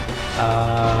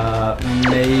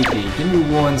 Maybe. Give me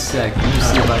 1 sec. Let me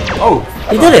see if I. Oh!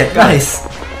 You did it! Nice!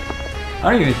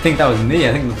 I don't even think that was me.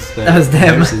 I think it was the. That was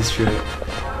them. Nurse's shirt.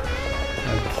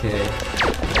 Okay.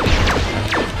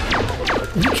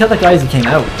 Did you kill that guy as he came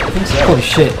out? I think so. Holy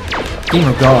shit.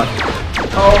 Gamer god.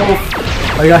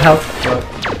 Oh! Oh, you got health.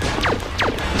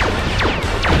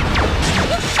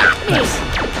 Nice.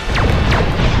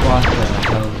 What the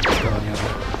hell is going on?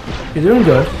 You're doing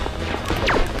good.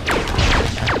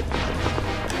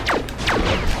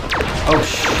 Oh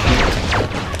shit.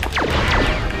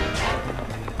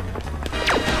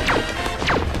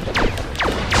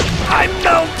 I'm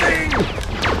melting!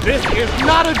 This is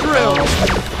not a drill!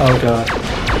 Oh god.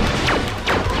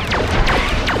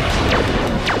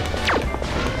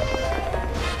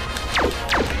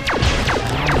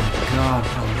 God,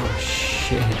 oh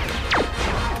shit.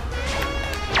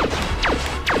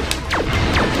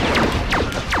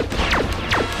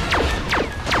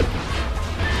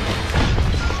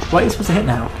 What are you supposed to hit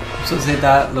now? I'm supposed to hit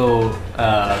that little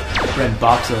red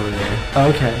box over there. Oh,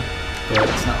 okay. But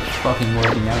it's not fucking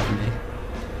working out for me.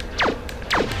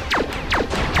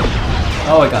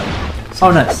 Oh, I got it.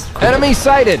 Oh, nice. Cool. Enemy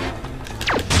sighted!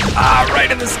 Ah, right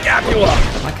in the scapula!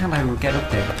 Why can't I get up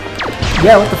there?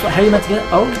 Yeah, what the fuck? How are you meant to get?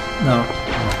 Oh, no.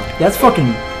 Yeah, that's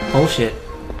fucking bullshit.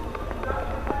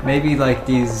 Maybe like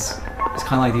these, it's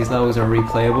kind of like these levels are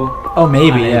replayable. Oh,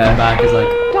 maybe, and then yeah. come back as like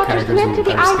Dr. characters Smith to with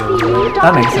the better skills. ICU.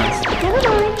 That makes sense. Never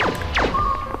mind.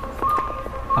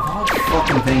 Of all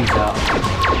fucking things that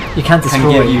You can't can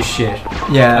destroy. give you shit.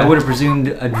 Yeah. I would have presumed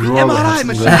a drawer would have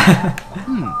some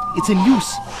It's in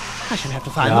use. I should have to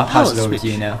find Yeah, the I'll power pass it over switch. to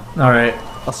you now. Alright.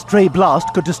 A stray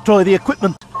blast could destroy the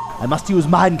equipment. I must use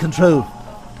mind control.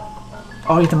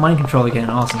 Oh, you get the mind control again.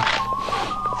 Awesome.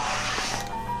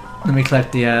 Let me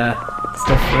collect the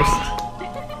stuff first.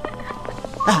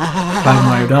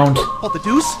 Quagmire, don't. What the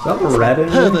deuce? Is that red in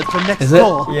there? Herbert from next Is it?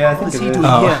 door. Yeah, I What think is it he is. doing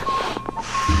Oh. here?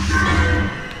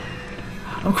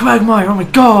 I'm Quagmire, oh my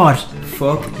god!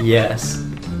 Fuck yes.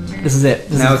 This is it.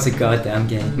 This Now is it's a goddamn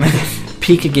game.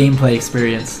 peak of gameplay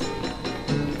experience.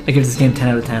 I give this game 10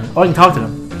 out of 10. Oh, I can talk to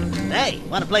them. Hey,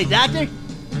 wanna play doctor?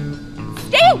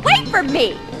 Stay away from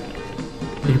me!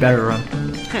 You better run.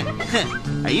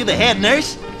 Are you the head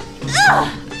nurse? Ugh!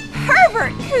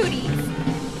 Pervert cooties!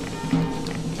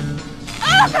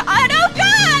 Oh god, oh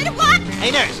god! What?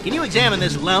 Hey nurse, can you examine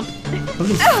this lump? Look at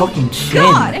his Oh, fucking chin.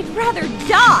 God, I'd rather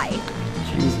die!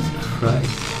 Jesus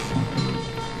Christ.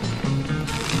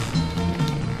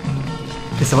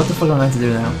 Okay, so what the fuck am I meant to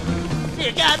do now?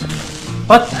 Dear God.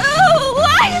 What? Oh,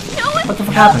 why is no one What the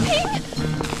fuck happened?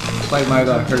 Quagmire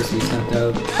got hurt, so he sent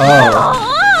out. Oh.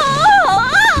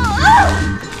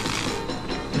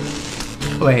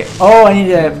 Wait. Oh, I need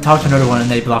to talk to another one and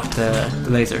they blocked the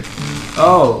laser.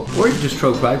 Oh, or you just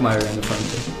throw Quagmire in the front.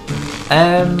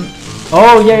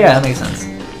 Oh, yeah, that makes sense.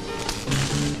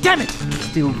 Damn it!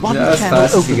 Still one Yeah, as channel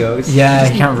fast as he open. goes. Yeah,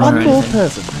 he can't run or One more anything.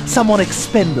 person. Someone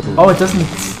expendable. Oh, it doesn't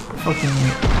fucking...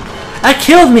 That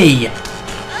killed me!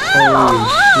 Holy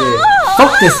shit.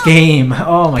 Fuck this game!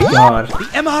 Oh my god. The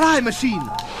MRI machine!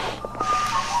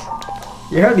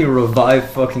 You hardly revive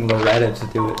fucking Loretta to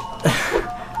do it.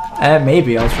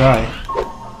 Maybe, I'll try.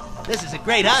 This is a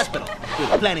great hospital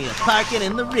with plenty of parking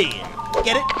in the rear.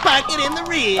 Get it? Parking in the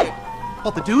rear.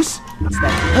 What the deuce? It's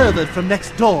that Herbert from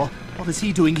next door. What is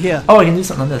he doing here? Oh, I can do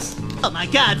something on this. Oh my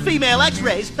God, female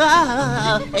X-rays.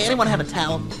 Ah. Hey, anyone have a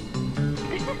towel?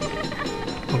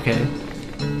 Okay.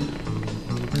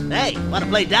 Hey, wanna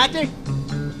play doctor?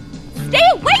 Stay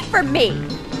away from me!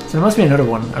 So there must be another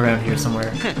one around here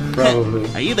somewhere. Probably.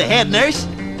 Are you the head nurse?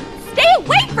 Stay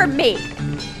away from me!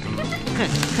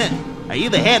 Are you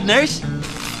the head nurse?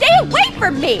 Stay away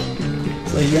from me!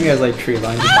 So you only has like 3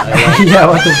 lines of dialogue. Yeah,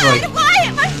 what the fuck? Why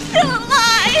am I still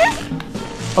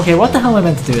alive? Okay, what the hell am I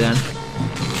meant to do then?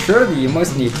 Surely you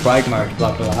must need Quagmire to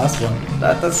block the last one.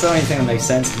 That's the only thing that makes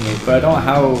sense to me, but I don't know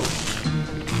how...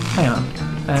 Hang on.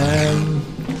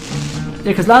 Yeah,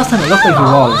 because last time it looked like he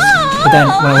was, but then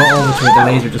when I went over to it, the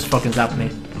laser just fucking zapped me.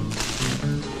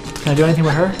 Can I do anything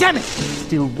with her? Damn it!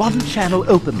 Still one channel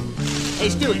open. Hey,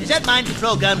 Stewie, does that mind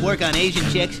control gun work on Asian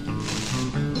chicks?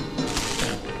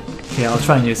 Okay, I'll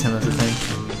try and use him as a thing.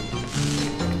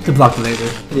 To block the laser.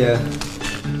 Yeah.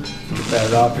 Get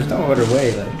that off. There's no other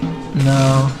way, like.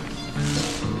 No.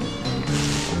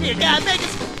 Dear God, make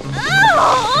it...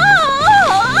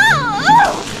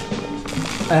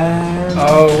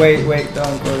 Oh, wait,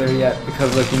 don't go there yet.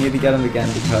 Because, look, you need to get him again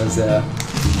because,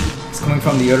 it's coming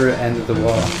from the other end of the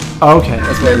wall. Oh, okay.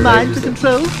 That's why the Mind laser's to there.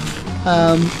 control?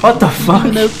 What the fuck?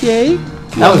 Okay?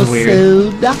 That was weird.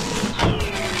 Soda.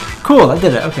 Cool, I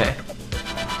did it, okay.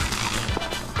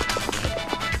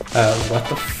 What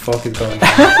the fuck is going on?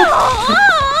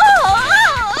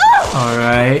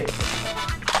 Alright.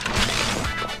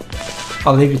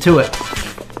 I'll leave you to it.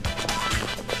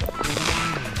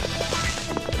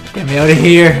 Get me out of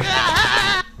here.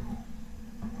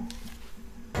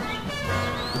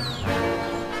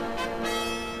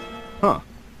 Huh.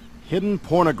 Hidden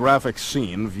pornographic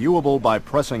scene viewable by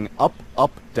pressing up,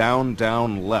 up, down,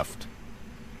 down, left.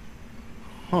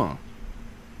 Huh.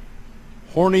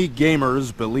 Horny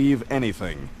gamers believe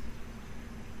anything.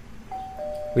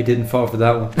 We didn't fall for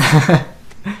that one.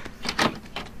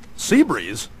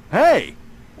 Seabreeze? Hey!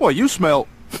 Boy, you smell...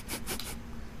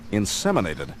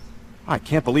 inseminated. I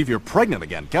can't believe you're pregnant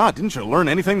again. God, didn't you learn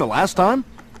anything the last time?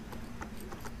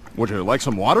 Would you like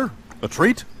some water? A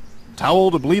treat?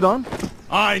 Towel to bleed on?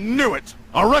 I knew it!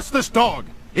 Arrest this dog!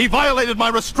 He violated my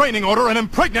restraining order and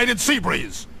impregnated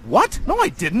Seabreeze! What? No, I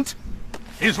didn't.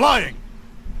 He's lying!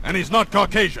 And he's not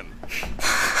Caucasian.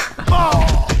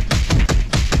 Oh!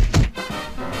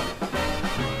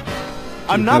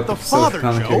 I'm not the father,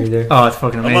 Joe. There. Oh, it's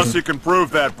fucking amazing. Unless you can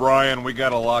prove that, Brian, we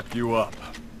gotta lock you up.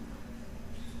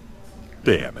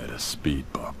 Damn it, a speed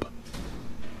bump.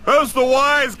 Who's the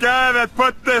wise guy that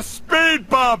put this speed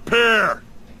bump here?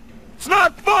 It's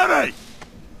not funny!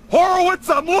 Horowitz,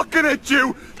 I'm looking at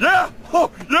you! Yeah?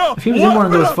 Oh, yeah! If he was in one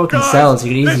of those fucking cells, he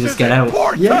could easily just get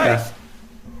out. Yeah.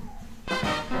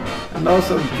 And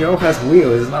also, Joe has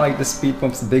wheels. It's not like the speed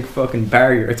bump's a big fucking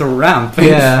barrier. It's a ramp.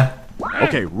 Yeah.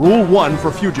 Okay, rule 1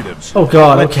 for fugitives. Oh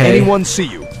god, Let okay. anyone see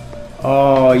you.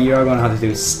 Oh, you're gonna have to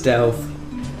do stealth.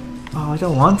 Oh, I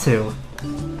don't want to.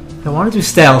 I want to do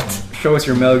stealth. Show us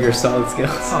your Metal Gear Solid skills.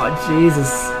 Oh,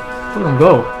 Jesus. Let him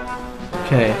go.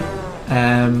 Okay.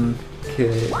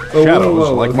 Okay. Shadows,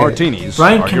 like martinis,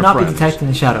 Brian are cannot your be detected in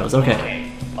the shadows.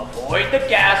 Okay. Avoid the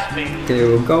gasping. Okay,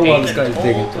 we'll go while this guy's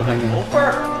digging. So hang on.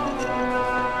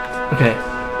 Okay.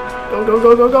 Go, go,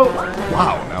 go, go, go.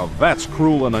 Wow, now that's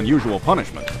cruel and unusual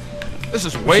punishment. This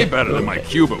is way better than my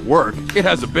cube at work. It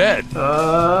has a bed.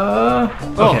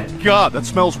 Okay. Oh god, that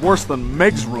smells worse than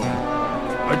Meg's room.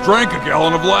 I drank a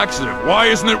gallon of laxative. Why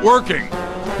isn't it working?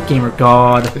 Gamer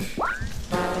god.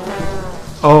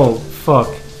 Oh, fuck.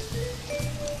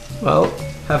 Well,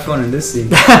 have fun in this scene.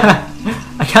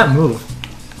 I can't move.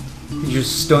 You're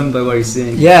just stunned by what he's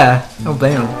saying. Yeah, don't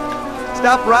blame him.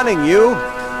 Stop running, you!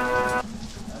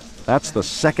 That's the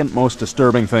second most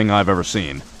disturbing thing I've ever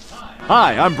seen.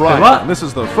 Hi, I'm Brian, what? and this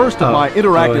is the first of my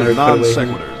interactive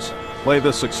non-sequiturs. Play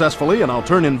this successfully and I'll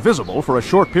turn invisible for a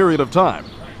short period of time.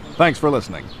 Thanks for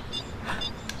listening.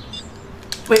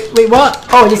 Wait, what?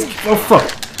 Oh, just... Oh, fuck.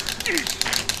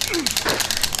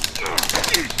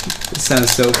 It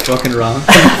sounds so fucking wrong.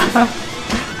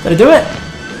 Did I do it?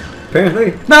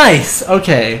 Apparently. Nice!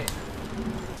 Okay.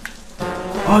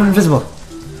 Oh, I'm invisible.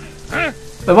 Wait,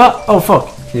 what? Oh,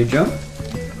 fuck. Can you jump?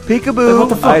 Peekaboo, what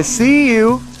the fuck? I see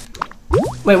you.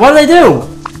 Wait, what did I do?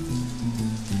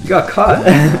 You got caught.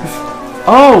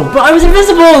 Oh, but I was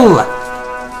invisible!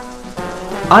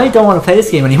 I don't want to play this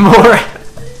game anymore. You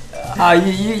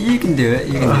can do it.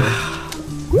 You can do it.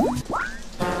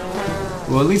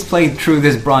 We'll at least play through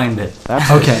this Brian bit. That's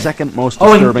okay. the second most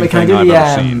disturbing can I thing do I've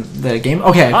ever seen. the game?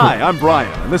 Okay, cool. Hi, I'm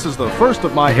Brian, and this is the first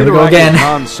of my Here we go again. interactive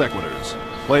non-sequiturs.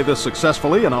 Play this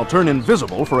successfully and I'll turn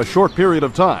invisible for a short period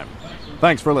of time.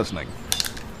 Thanks for listening.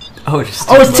 Oh, it's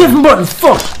two different buttons.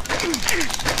 Fuck!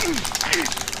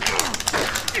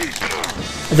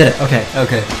 I did it. Okay.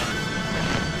 Okay.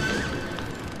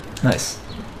 Nice.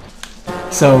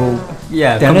 So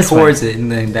yeah, down come this towards way. it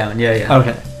and then down. Yeah, yeah.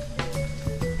 Okay.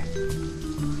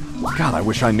 God, I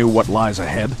wish I knew what lies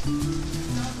ahead.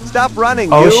 Stop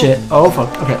running, Oh you! shit. Oh fuck.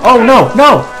 Okay. Oh no,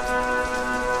 no!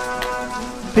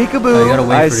 Peekaboo, You gotta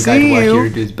wait I for the guy to see watch you. your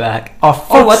dude's back. Oh fuck!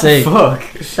 Oh, what sake. the fuck?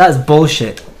 That is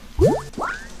bullshit.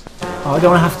 Oh, I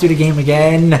don't have to do the game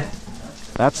again.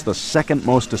 That's the second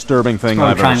most disturbing thing Oh,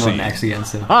 I've ever triangle seen. next again,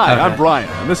 so. Hi, Okay. I'm Brian,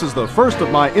 and this is the first of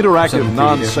my interactive Something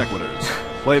for you to do.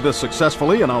 non-sequiturs. Play this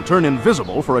successfully and I'll turn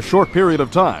invisible for a short period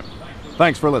of time.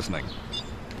 Thanks for listening.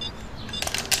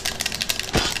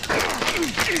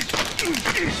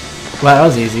 Wow, that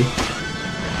was easy.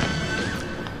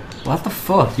 What the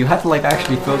fuck? You had to like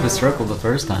actually fill the circle the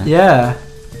first time. Yeah.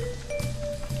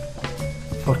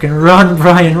 Fucking run,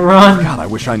 Brian, run! God, I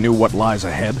wish I knew what lies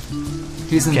ahead.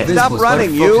 He's invisible. Stop so running,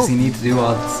 what the fuck you! does he need to do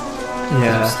all this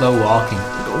Yeah. slow walking?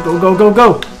 Go, go, go, go,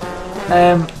 go!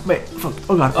 Wait, fuck.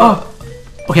 Oh god. Oh!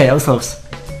 Okay, that was close.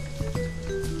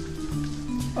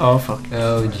 Oh fuck.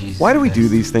 Oh Jesus. Why do we do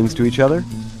these things to each other?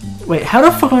 Wait, how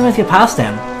the fuck am I meant to get past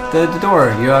them? The door.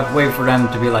 You have to wait for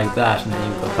them to be like that, and then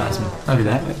you go past me. Okay.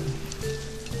 That way.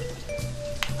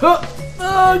 Go,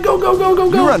 go, go, go,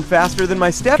 You go! run faster than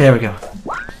my step. Okay, there we go.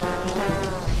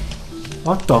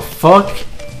 What the fuck?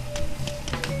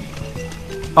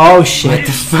 Oh shit. What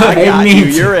the fuck? I got you,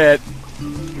 you're it.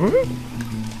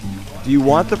 Do you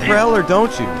want the Prel or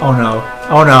don't you? Oh no.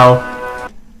 Oh no.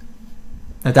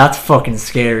 Now that's fucking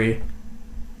scary.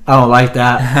 I don't like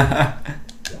that.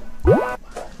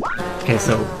 Okay,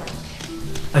 so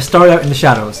I started out in the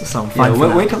shadows, so I'm fine.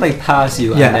 Yeah, wait till they pass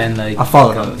you yeah, and then like I'll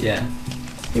follow them. Yeah.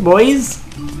 Hey boys.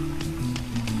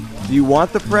 Do you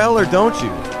want the Prel or don't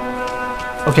you?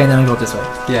 Okay, then I go this way.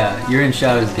 Yeah, you're in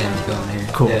shadows again to go in here.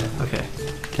 Cool. Yeah. Okay.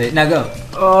 Okay, now go.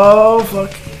 Oh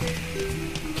fuck.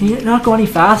 Can you not go any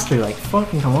faster? Like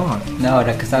fucking come on. No,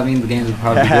 because that means the game will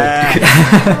probably be good.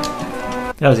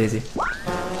 That was easy.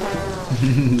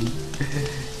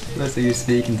 That's what you're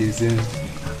speaking too soon.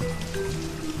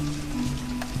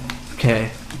 Okay.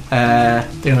 They're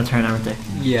gonna turn, aren't they?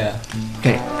 Yeah.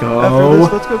 Okay, go. After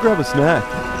this, let's go grab a snack.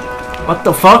 What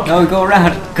the fuck? No, go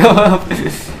around. Go up.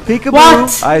 Peekaboo.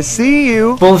 What? I see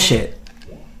you. Bullshit.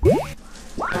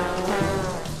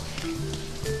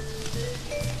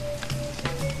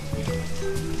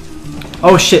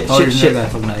 Oh shit, shit.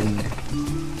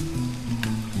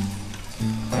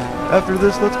 After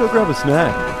this, let's go grab a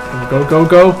snack. Go, go,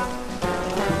 go.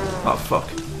 Oh fuck.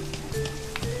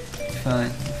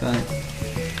 Fine, fine.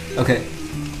 Okay.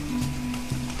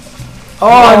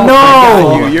 Oh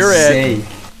no! You're it.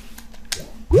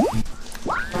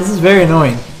 This is very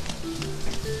annoying.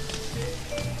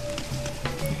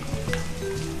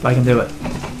 If I can do it.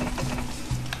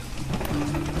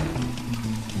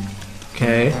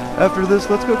 Okay. After this,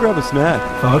 let's go grab a snack.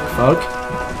 Fuck, fuck.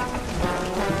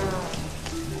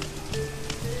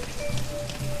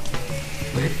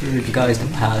 Wait for the guys to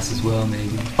pass as well,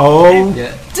 maybe. Oh.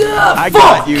 Yeah. I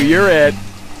got you. You're it.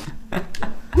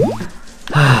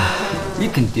 You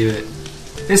can do it.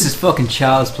 This is fucking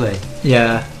child's play.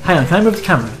 Yeah. Hang on, can I move the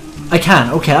camera? I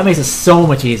can. Okay, that makes it so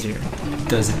much easier.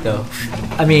 Does it though?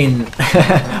 I mean,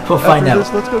 we'll find After out.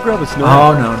 this, let's go grab a snack.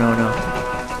 Oh no, no, no.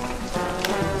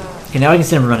 Okay, now I can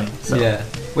see him running. So. Yeah.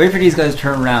 Wait for these guys to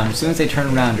turn around. As soon as they turn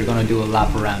around, you're gonna do a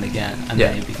lap around again, and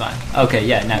then you'll be fine. Okay,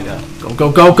 yeah, now go. Go,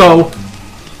 go, go, go!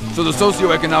 So the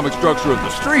socioeconomic structure of the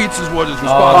streets is what is Oh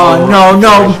responsible. no,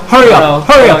 no! Hurry up!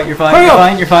 Hurry up! You're fine. Hurry You're up!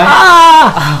 fine. You're fine.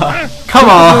 Ah! Come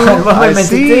on! What am I meant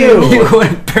to do? You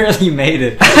barely made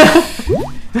it.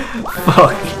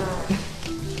 Fuck.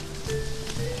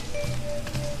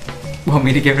 Want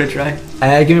me to give it a try?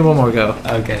 Give me one more go.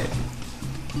 Okay.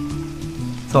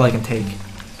 That's all I can take.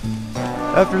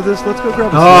 After this, let's go grab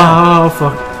a snack. Oh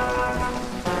fuck.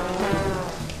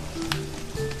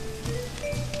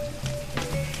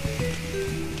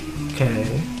 Okay.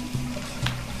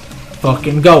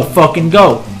 Fucking go, fucking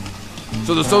go!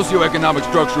 So the socioeconomic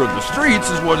structure of the streets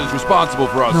is what is responsible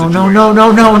for us. No, no, no,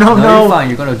 no, no, no, no! You're fine,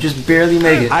 you're gonna just barely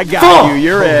make it. I got you,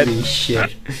 you're it. Holy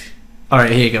shit.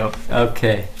 Alright, here you go.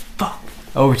 Okay.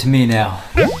 Over to me now.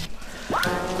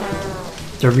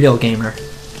 The real gamer.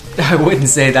 I wouldn't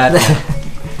say that.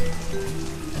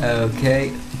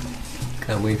 Okay.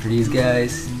 Gotta wait for these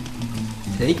guys.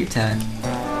 Take your time.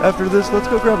 After this, let's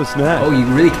go grab a snack. Oh, you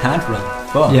really can't run.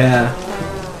 Fuck. Yeah.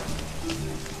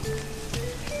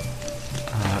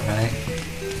 Alright.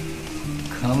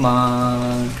 Come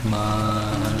on, come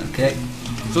on. Okay.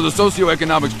 So the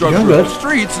socioeconomic structure of the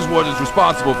streets is what is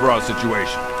responsible for our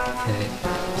situation. Okay.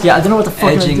 Yeah, I don't know what the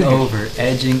fuck. Edging over,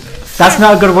 edging. That's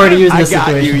not a good word to use in this I got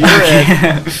situation. you, you're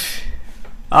it.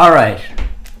 Alright.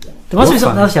 There must be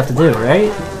something else you have to do,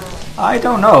 right? I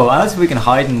don't know. Unless we can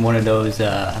hide in one of those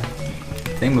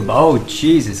thing. Oh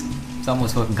Jesus! It's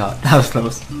almost fucking caught. That was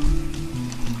close.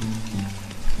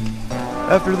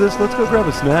 After this, let's go grab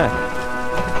a snack.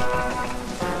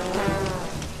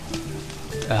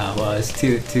 Well, it's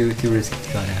too risky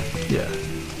to go now. Yeah.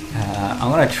 I'm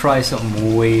gonna try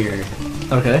something weird.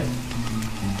 Okay.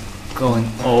 Going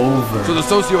over. So the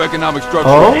socioeconomic structure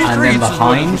of the and streets then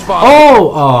behind. is what is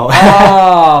responsible.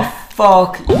 Oh,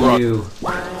 fuck you.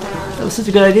 That was such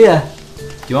a good idea.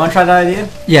 Do you want to try that idea?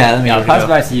 Yeah, let me I'll pass it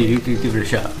back to you. You can give it a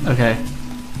shot. Okay.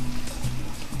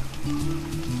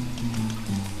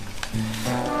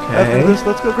 After this,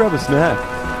 let's go grab a snack.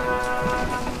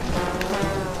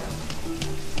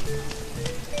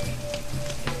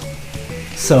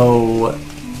 So,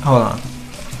 hold on.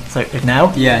 So,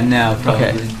 now? Yeah, now, probably.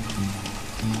 Okay.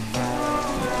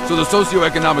 So the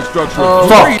socioeconomic structure Oh, of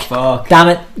the streets. Fuck. Damn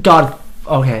it. God.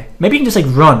 Okay. Maybe you can just,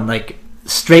 like, run, like,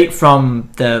 straight from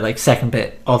the, like, second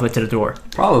bit all the way to the door.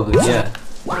 Probably, yeah.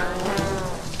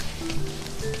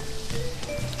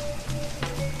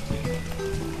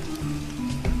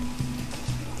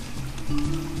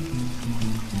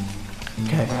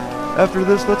 Okay. After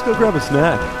this, let's go grab a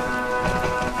snack.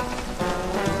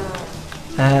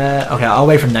 Okay, I'll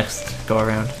wait for the next go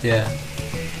around. Yeah.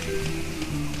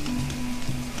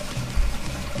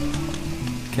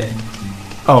 Okay.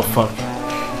 Oh fuck.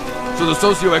 So the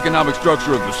socioeconomic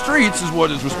structure of the streets is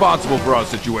what is responsible for our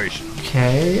situation.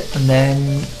 Okay, and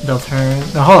then they'll turn.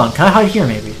 No, hold on. Can I hide here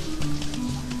maybe?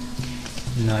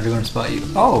 No, they're gonna spot you.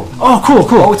 Oh! Oh, cool,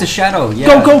 cool. Oh, it's a shadow. Yeah.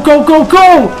 Go, go, go, go,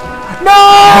 go!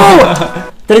 No!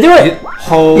 Did I do it?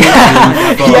 Holy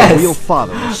yes! Real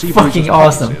father of Sea Fucking Breeze's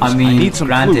awesome. promises. I mean, need some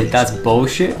granted, clues. that's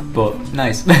bullshit, but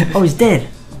nice. Oh, he's dead.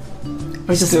 Oh,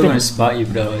 he's just Still gonna spinning. spot you,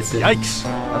 bro. It's a Yikes.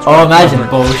 That's Oh, right. imagine.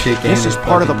 bullshit game. This is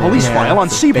part of the police Yeah, file on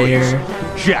it's a Sea Breeze.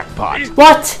 bear. Jackpot.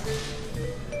 What?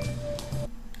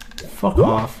 Fuck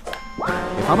off.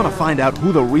 If I'm gonna find out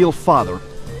who the real father...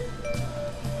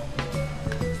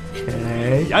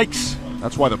 Okay. Yikes.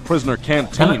 That's why the prisoner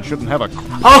canteen shouldn't have a...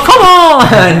 Oh, come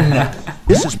on!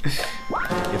 This is...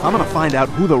 If I'm gonna find out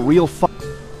who the real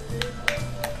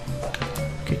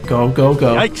Okay, go, go,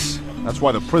 go. Yikes. That's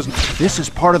why the prisoner... This is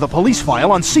part of the police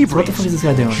file on Sea Breeze. What the fuck is this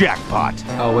guy doing? Jackpot.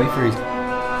 Oh, wait for his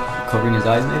covering his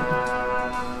eyes, maybe.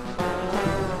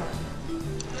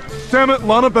 Damn it,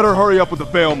 Lana better hurry up with the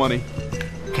bail money.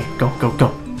 Okay, go, go, go.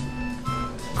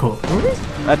 Cool.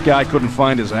 That guy couldn't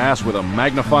find his ass with a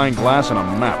magnifying glass and a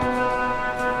map.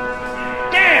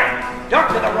 Damn! Duck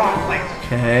to the wrong place.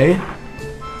 Okay.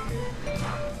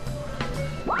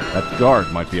 That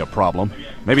guard might be a problem.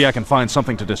 Maybe I can find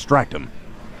something to distract him.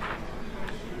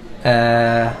 What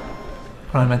am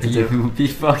I meant to do? You be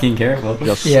fucking careful.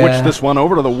 Just Yeah. switch this one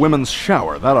over to the women's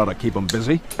shower. That ought to keep him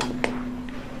busy.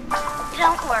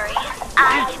 Don't worry,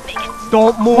 I can make it.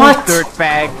 Don't move, What?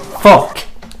 dirtbag. Fuck.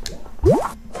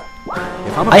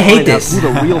 If I'm gonna I hate find out this. who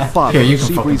the real father Here, you of can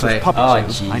Sea fucking Breeze's play it. puppets Oh,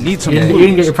 is, jeez. I need some You didn't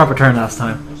clues. get your proper turn last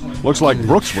time. Looks like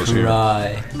Brooks was here.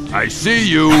 Right. I see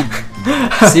you.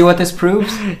 See what this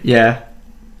proves? Yeah.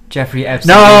 Jeffrey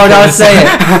Epstein. No, don't say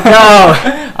it. No.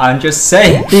 I'm just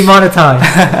saying. Demonetized.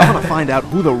 I'm gonna find out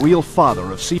who the real father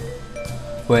of Sea...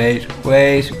 Wait.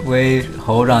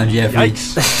 Hold on, Jeffrey.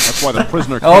 Yikes. That's why the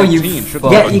prisoner Oh, you canteen should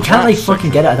fuck. Yeah, have a you can't like glass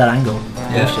fucking get it at that angle.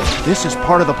 Yeah. This is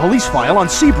part of the police file on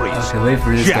Sea Breeze. Okay, wait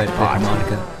for this guy to play Jackpot.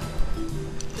 harmonica.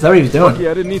 Is that what he was doing? Lucky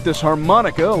I didn't eat this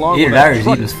harmonica along Either with that or that he's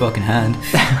truck. eating his fucking hand.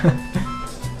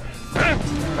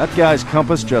 That guy's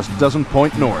compass just doesn't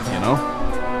point north, you know?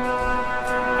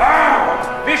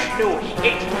 Vishnu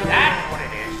hates me, that's what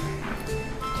it is.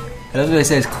 That's what it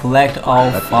says. Collect all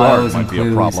That files guard and might be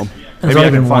clues. a problem. There's Maybe only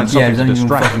I can been find one. Yeah, something there's to only even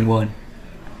distract fucking him. one.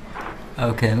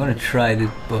 Okay, I'm gonna try this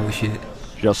bullshit.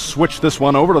 Just switch this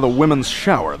one over to the women's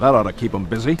shower. That ought to keep him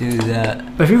busy. Do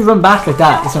that. But if you run back like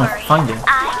that, he's gonna find you.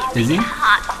 Is he?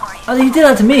 Oh, you did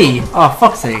that to me. Oh,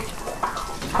 fuck's sake.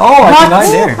 Oh, I What? think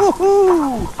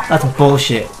I'm there. That's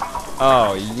bullshit.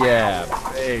 Oh, yeah,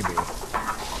 baby.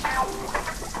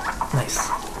 Nice.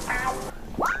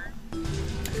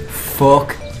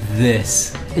 Fuck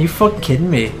this. Are you fucking kidding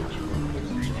me?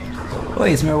 Oh,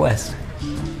 it's Mayor West.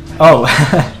 Oh.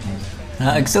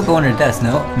 I can still go under the desk.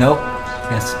 No, nope.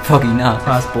 Yes, fucking not.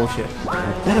 That's bullshit.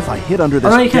 I bet if I hid under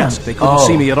this Oh, no, you can. desk, they couldn't Oh.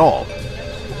 see me at all.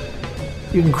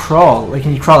 You can crawl. Like,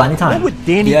 can you crawl anytime? What would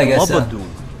Danny Yeah, I guess Glover so. do?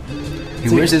 Hey,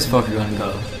 where's this fucker gonna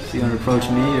go? Is he gonna approach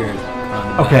me or? on the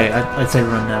back? Okay, I'd say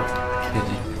run now. Okay.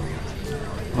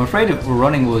 I'm afraid if we're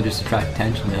running, we'll just attract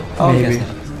attention though. Oh, I Maybe. guess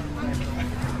not.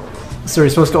 So you're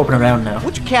supposed to open around now.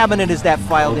 Which cabinet is that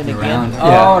filed in Open again? around.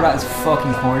 Yeah. Oh, that's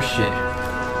fucking horseshit.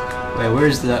 Wait,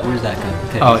 where's that guy?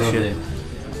 Okay, Oh, he's over shit. there.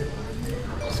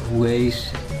 Just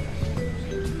wait.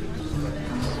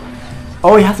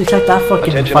 Oh, you have to check that fucking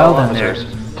Attention file all down there.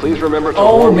 officers. Please remember to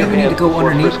Oh, warm maybe your we need to hands go before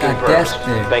underneath frisking that first. desk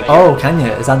there. Thank you. Oh, can you?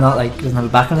 Is that not like, doesn't have a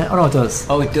back on it? Oh no, it does.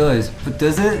 Oh, it does. But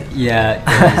does it? Yeah, it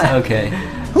does. Okay.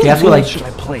 You have to go like should I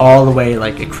play? all the way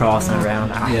like across and around.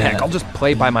 Yeah. Heck, I'll just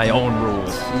play by my own rules.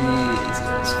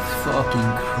 Jesus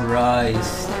fucking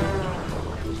Christ.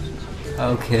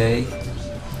 Okay.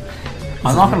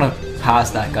 I'm not gonna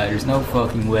pass that guy. There's no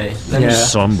fucking way. Let me Yeah.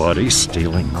 Somebody's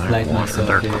stealing my Collect water. myself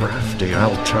They're here. crafty,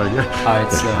 I'll tell you. Alright,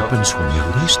 It so happens when you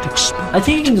least expect. I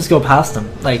think you can just go past them.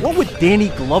 Like, What would Danny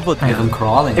Glover do? if I'm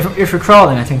crawling. if you're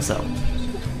crawling, I think so.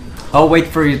 Oh, wait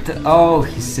for you to. Oh,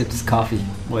 he sipped his coffee.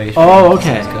 Wait. Oh, for him to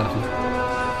sip okay. his coffee.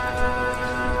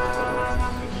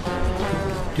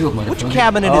 Do it, Which motherfucker.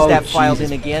 cabinet is Oh, that filed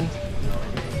Jesus. in again?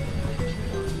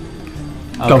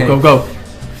 Go, Okay. go, go.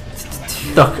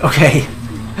 Duck. Okay.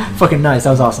 Fucking nice.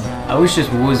 That was awesome. I wish this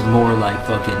was more like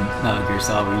fucking Metal Gear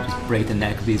Solid where you just break the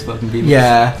neck of these fucking people.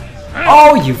 Yeah.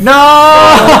 Oh, you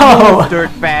No!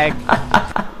 Dirtbag.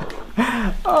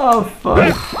 Oh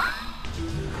fuck.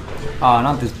 Oh,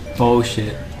 not this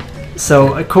bullshit.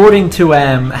 So according to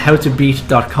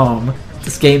howtobeat.com,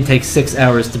 this game takes 6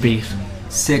 hours to beat.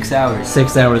 6 hours.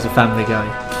 6 hours of Family Guy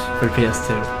for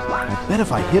PS2. I bet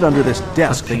if I hid under this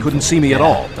desk, they couldn't see me at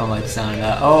all. Don't like the sound of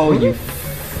that. Oh, you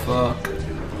fuck.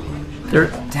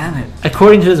 Damn it.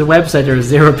 According to this website, there are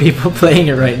 0 people playing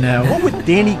it right now. What would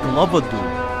Danny Glover do?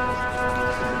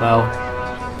 Well,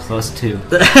 +2.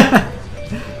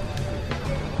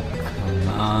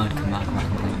 Come on.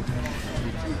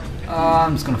 Oh,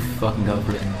 I'm just gonna fucking go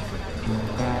for it.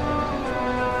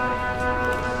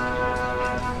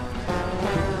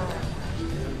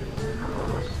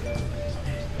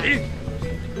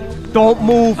 Don't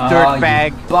move,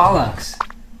 dirtbag. Bollocks.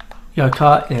 You got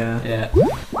caught? Yeah. Yeah.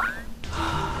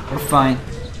 We're fine.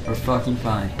 We're fucking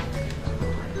fine.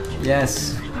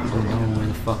 Yes. We don't know where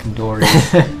the fucking door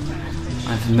is.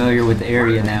 I'm familiar with the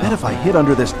area now. I bet if I hid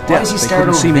under this Why desk, does he they start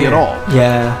couldn't over see me at there? all.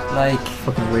 Yeah. Like,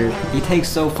 fucking weird. He takes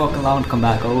so fucking long to come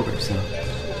back over, so.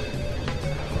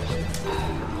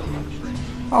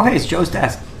 Oh, hey, it's Joe's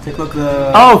desk. Take a look at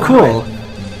the. Oh, cool.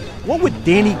 What would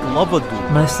Danny Glover do?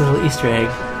 Nice little Easter egg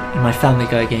in my Family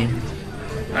Guy game.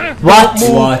 What?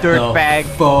 What dirtbag?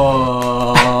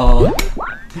 Fuck.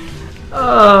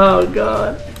 Oh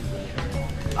god.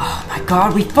 Oh my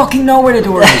god, we fucking know where the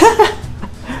door is.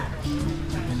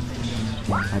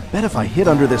 I bet if I hid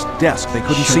under this desk, they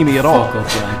couldn't see me at all. Fuck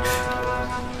up, Ryan.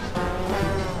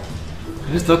 I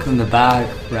just looked in the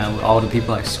background with all the people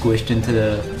like squished into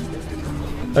the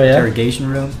interrogation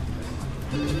room.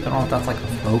 I don't know if that's like a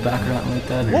throwback or something like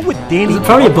that. Or... What would Danny? There's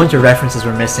probably a bunch of references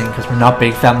we're missing because we're not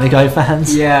big Family Guy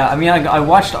fans. Yeah, I mean, I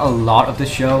watched a lot of the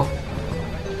show.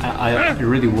 It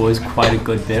really was quite a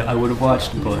good bit I would have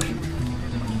watched, but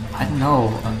I don't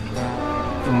know.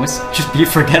 It must just be a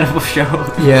forgettable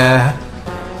show. Yeah.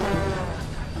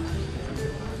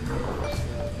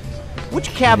 Which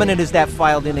cabinet is that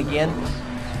filed in again?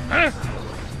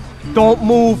 Don't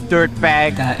move,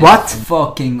 dirtbag. What?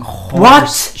 Fucking horse What?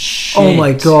 shit. Oh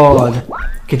my god.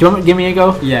 Okay, do you want to give me a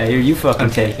go? Yeah, here, you fucking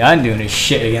take it. I'm doing this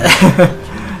shit again.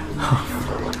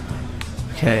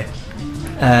 Okay.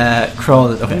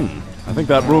 Crawl it. Okay. I think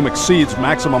that room exceeds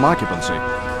maximum occupancy.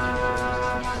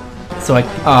 So I.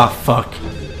 Ah, fuck.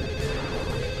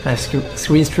 Can I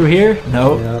squeeze through here?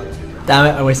 No. Damn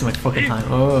it, I wasted my fucking time.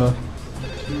 Oh.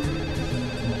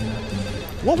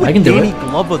 What would I can do Danny it.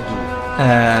 Glover do?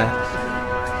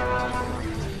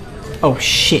 Oh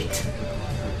shit.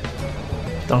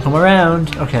 Don't come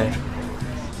around. Okay.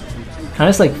 Can I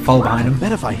just like fall behind him? I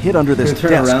bet if I hid under this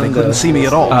turn desk, around they couldn't see me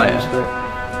at all. Oh yeah.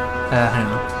 Hang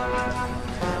on.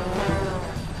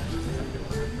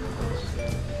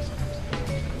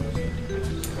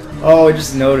 Oh, I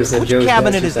just noticed that Which Joe's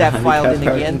cabinet desk is that a filed in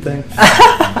handicap again?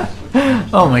 parking thing.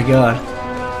 Oh my god.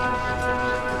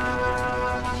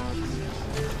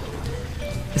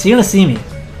 Is he gonna see me?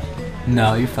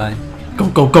 No, you're fine. Go,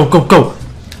 go, go, go, go!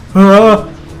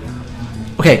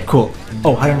 Okay, cool.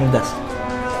 Oh, I don't know this.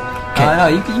 Okay. No,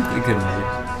 you could maybe.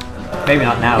 Maybe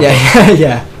not now. Yeah,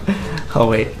 yeah. Oh,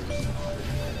 wait.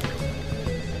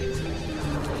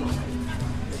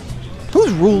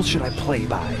 Whose rules should I play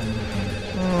by?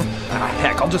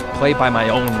 Heck, I'll just play by my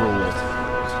own rules.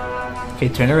 Okay,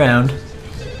 turn around.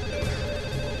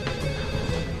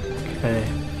 Okay.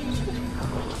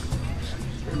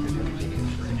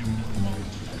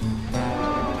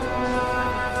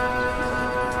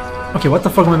 Okay, what the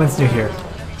fuck am I meant to do here?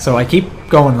 So I keep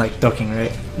going, like, ducking,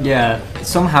 right? Yeah,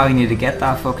 somehow you need to get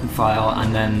that fucking file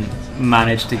and then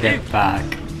manage to get back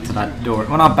to that door.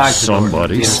 Well, not back to the door.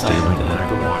 Somebody's stealing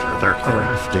my water. They're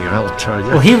crafty, I'll tell you.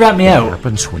 Well, he rat me out. What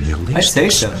happens when you I'd least say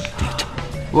so. expect it?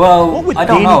 Well, would I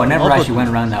don't Danny know. I never Glover actually went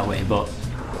around that way, but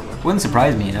wouldn't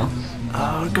surprise me, you know?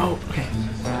 Go. Okay.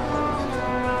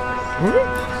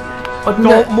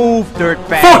 Don't move,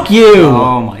 dirtbag. Fuck you!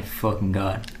 Oh my fucking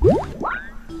god.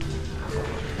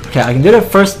 Okay, I can do the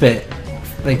first bit,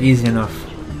 like, easy enough.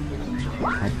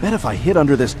 I bet if I hid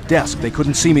under this desk, they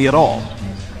couldn't see me at all.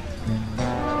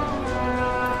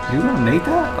 You gonna make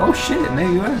that? Oh shit,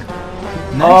 maybe you are.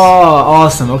 Nice. Oh,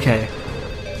 awesome, okay.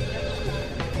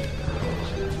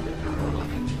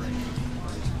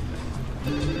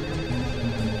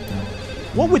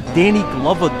 What would Danny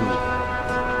Glover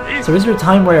do? So is there a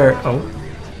time where... Oh.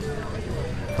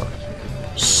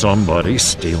 Somebody's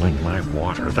stealing my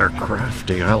water. They're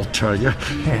crafty, I'll tell you.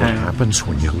 What happens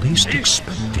when you least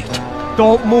expect it?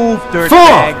 Don't move,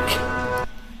 dirtbag. Fuck!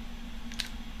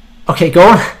 Okay,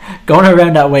 going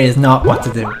around that way is not what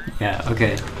to do. Yeah,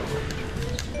 okay.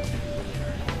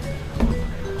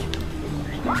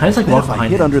 Can I just like Bet walk if I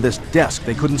behind hid him? under this desk,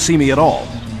 they couldn't see me at all.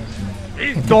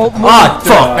 Don't move, Ah,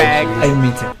 fuck! dirtbag. I didn't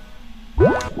mean to.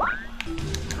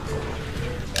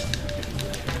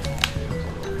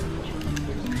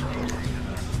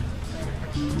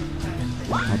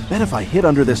 Bet if I hid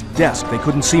under this desk, they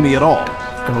couldn't see me at all.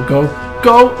 Go, go,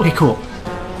 go! Okay, cool.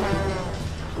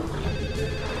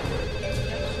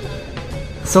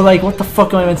 So, like, what the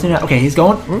fuck am I meant to do now? Okay, he's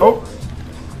going. Oh!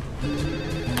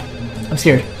 I'm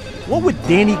scared. What would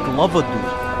Danny Glover do?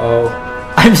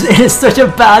 Oh. I'm in such a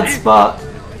bad spot.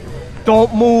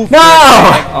 Don't move. No!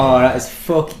 Oh, that is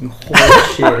fucking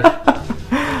horseshit.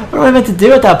 What am I meant to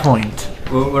do at that point?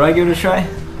 Would I give it a try?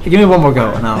 Give me one more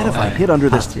go. And Bet if I hid under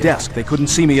this desk, they couldn't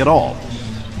see me at all.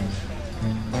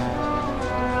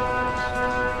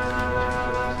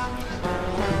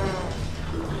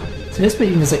 So this bit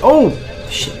you can just say, oh!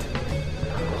 Shit.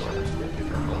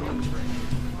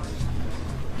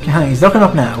 Okay, hang on, he's looking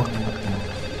up now.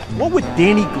 What would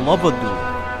Danny Glover do?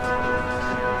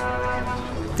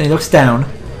 Then he looks down.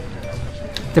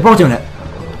 They're both doing it.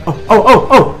 Oh, oh, oh,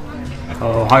 oh!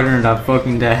 Oh, hide under that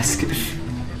fucking desk.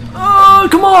 Oh,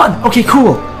 come on! Okay,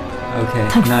 cool. Okay,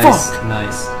 Thank nice, fuck.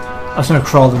 nice. I was gonna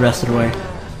crawl the rest of the way.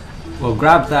 Well,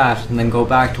 grab that and then go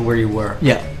back to where you were.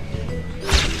 Yeah.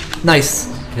 Nice.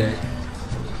 Okay.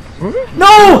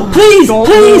 No! Please!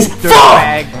 Please!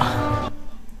 Fuck!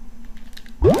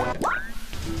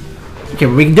 Okay,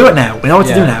 we can do it now. We know what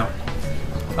to do now.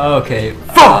 Okay.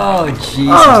 Fuck! Oh, Jesus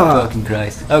fucking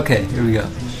Christ. Okay, here we go.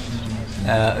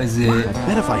 Is it...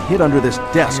 Bet if I hid under this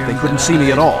desk, they couldn't see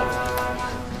me at all.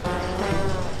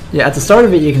 Yeah, at the start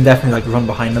of it, you can definitely like run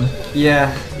behind them.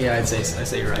 Yeah, I'd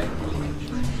say you're right.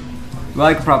 Well,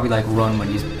 I could probably like run when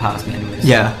he's past me anyways.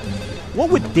 Yeah. What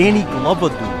would Danny Glover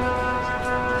do?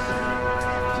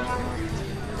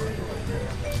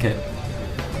 Okay.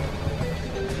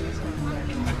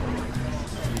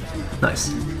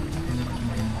 Nice.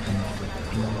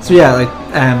 So yeah,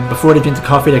 like before they drink the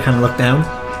coffee, they kind of look down.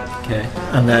 Okay.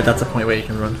 And that's a point where you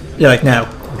can run. Yeah, like now.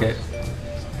 Okay.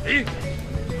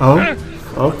 Oh.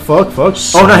 Oh, fuck. Oh,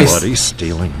 nice. Somebody's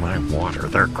stealing my water.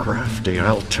 They're crafty,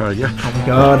 I'll tell you. Oh my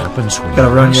god. What happens when Gotta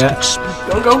you run, least yeah. expect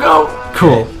Go, go, go!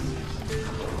 Cool.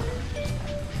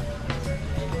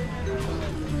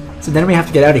 So then we have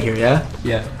to get out of here, yeah?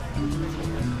 Yeah.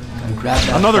 And grab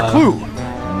that Another file. clue.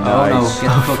 Oh no,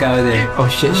 get the fuck out of there. Oh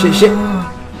shit.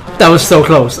 That was so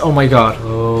close. Oh my god.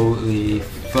 Holy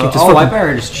fuck. just Oh, I fucking-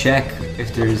 better just check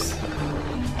if there's...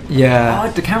 Yeah. Oh,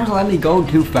 the camera's letting me go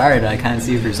too far that I can't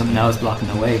see if there's something else blocking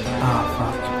the way. Oh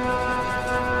fuck.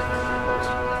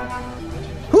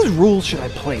 Whose rules should I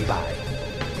play by?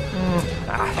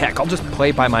 Heck, I'll just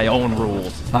play by my own rules.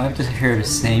 If I have to hear the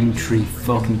same three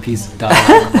fucking piece of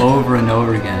dialogue over and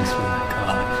over again, I swear to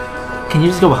God. Can you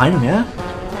just go behind him, yeah?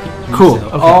 Cool. So-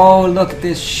 Okay. Oh, look at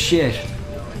this shit.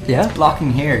 Yeah? It's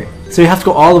blocking here. So you have to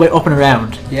go all the way up and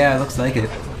around. Yeah, it looks like it.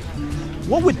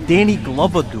 What would Danny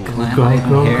Glover do? Can I hide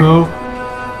in here? Go.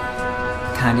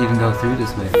 Can't even go through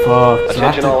this way. Fuck.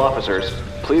 Attention all officers.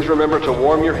 Please remember to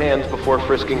warm your hands before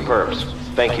frisking perps.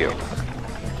 Thank you.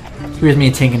 Here's me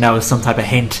thinking that was some type of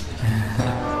hint.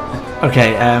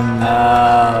 Okay,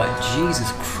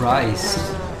 Jesus Christ.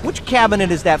 Which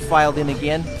cabinet is that filed in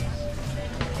again?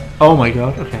 oh my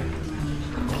god, okay.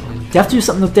 You have to do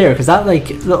something up there, because that like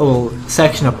little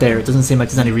section up there, it doesn't seem like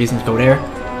there's any reason to go there.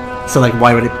 So like,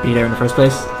 why would it be there in the first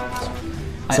place?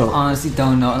 I honestly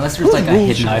don't know, unless there's like a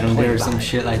hidden item there or some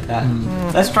shit like that.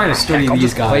 Let's try to study I'll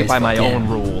these just play guys. by my fucking own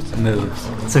rules. moves.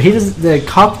 So the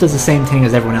cop does the same thing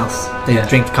as everyone else. They Yeah.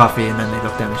 drink the coffee and then they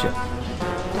look down and shit.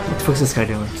 What the fuck's this guy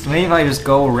doing? So maybe if I just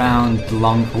go around the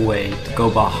long way to go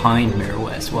behind Mirror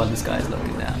West while this guy's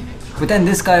looking down. But then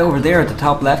this guy over there at the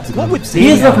top left is going to see He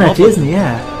is me. looking at you, isn't he?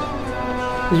 Yeah.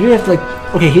 You really have to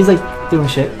like, okay, he's like doing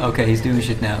shit. Okay, he's doing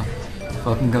shit now.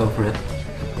 Fucking go for it.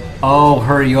 Oh,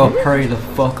 hurry up, hurry the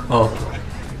fuck up.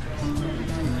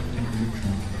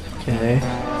 Okay.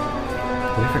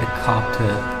 Wait for the cop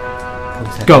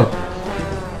to Go.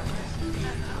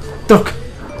 Duck.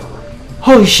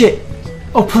 Holy shit.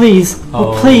 Oh please.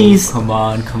 Oh please. Come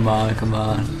on, come on, come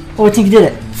on. Oh, I think he did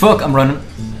it. Fuck, I'm running.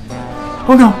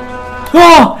 Oh no.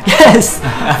 Oh yes.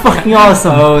 Fucking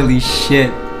awesome. Holy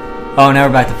shit. Oh, now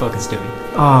we're back to fucking Stewie.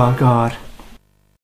 Oh god.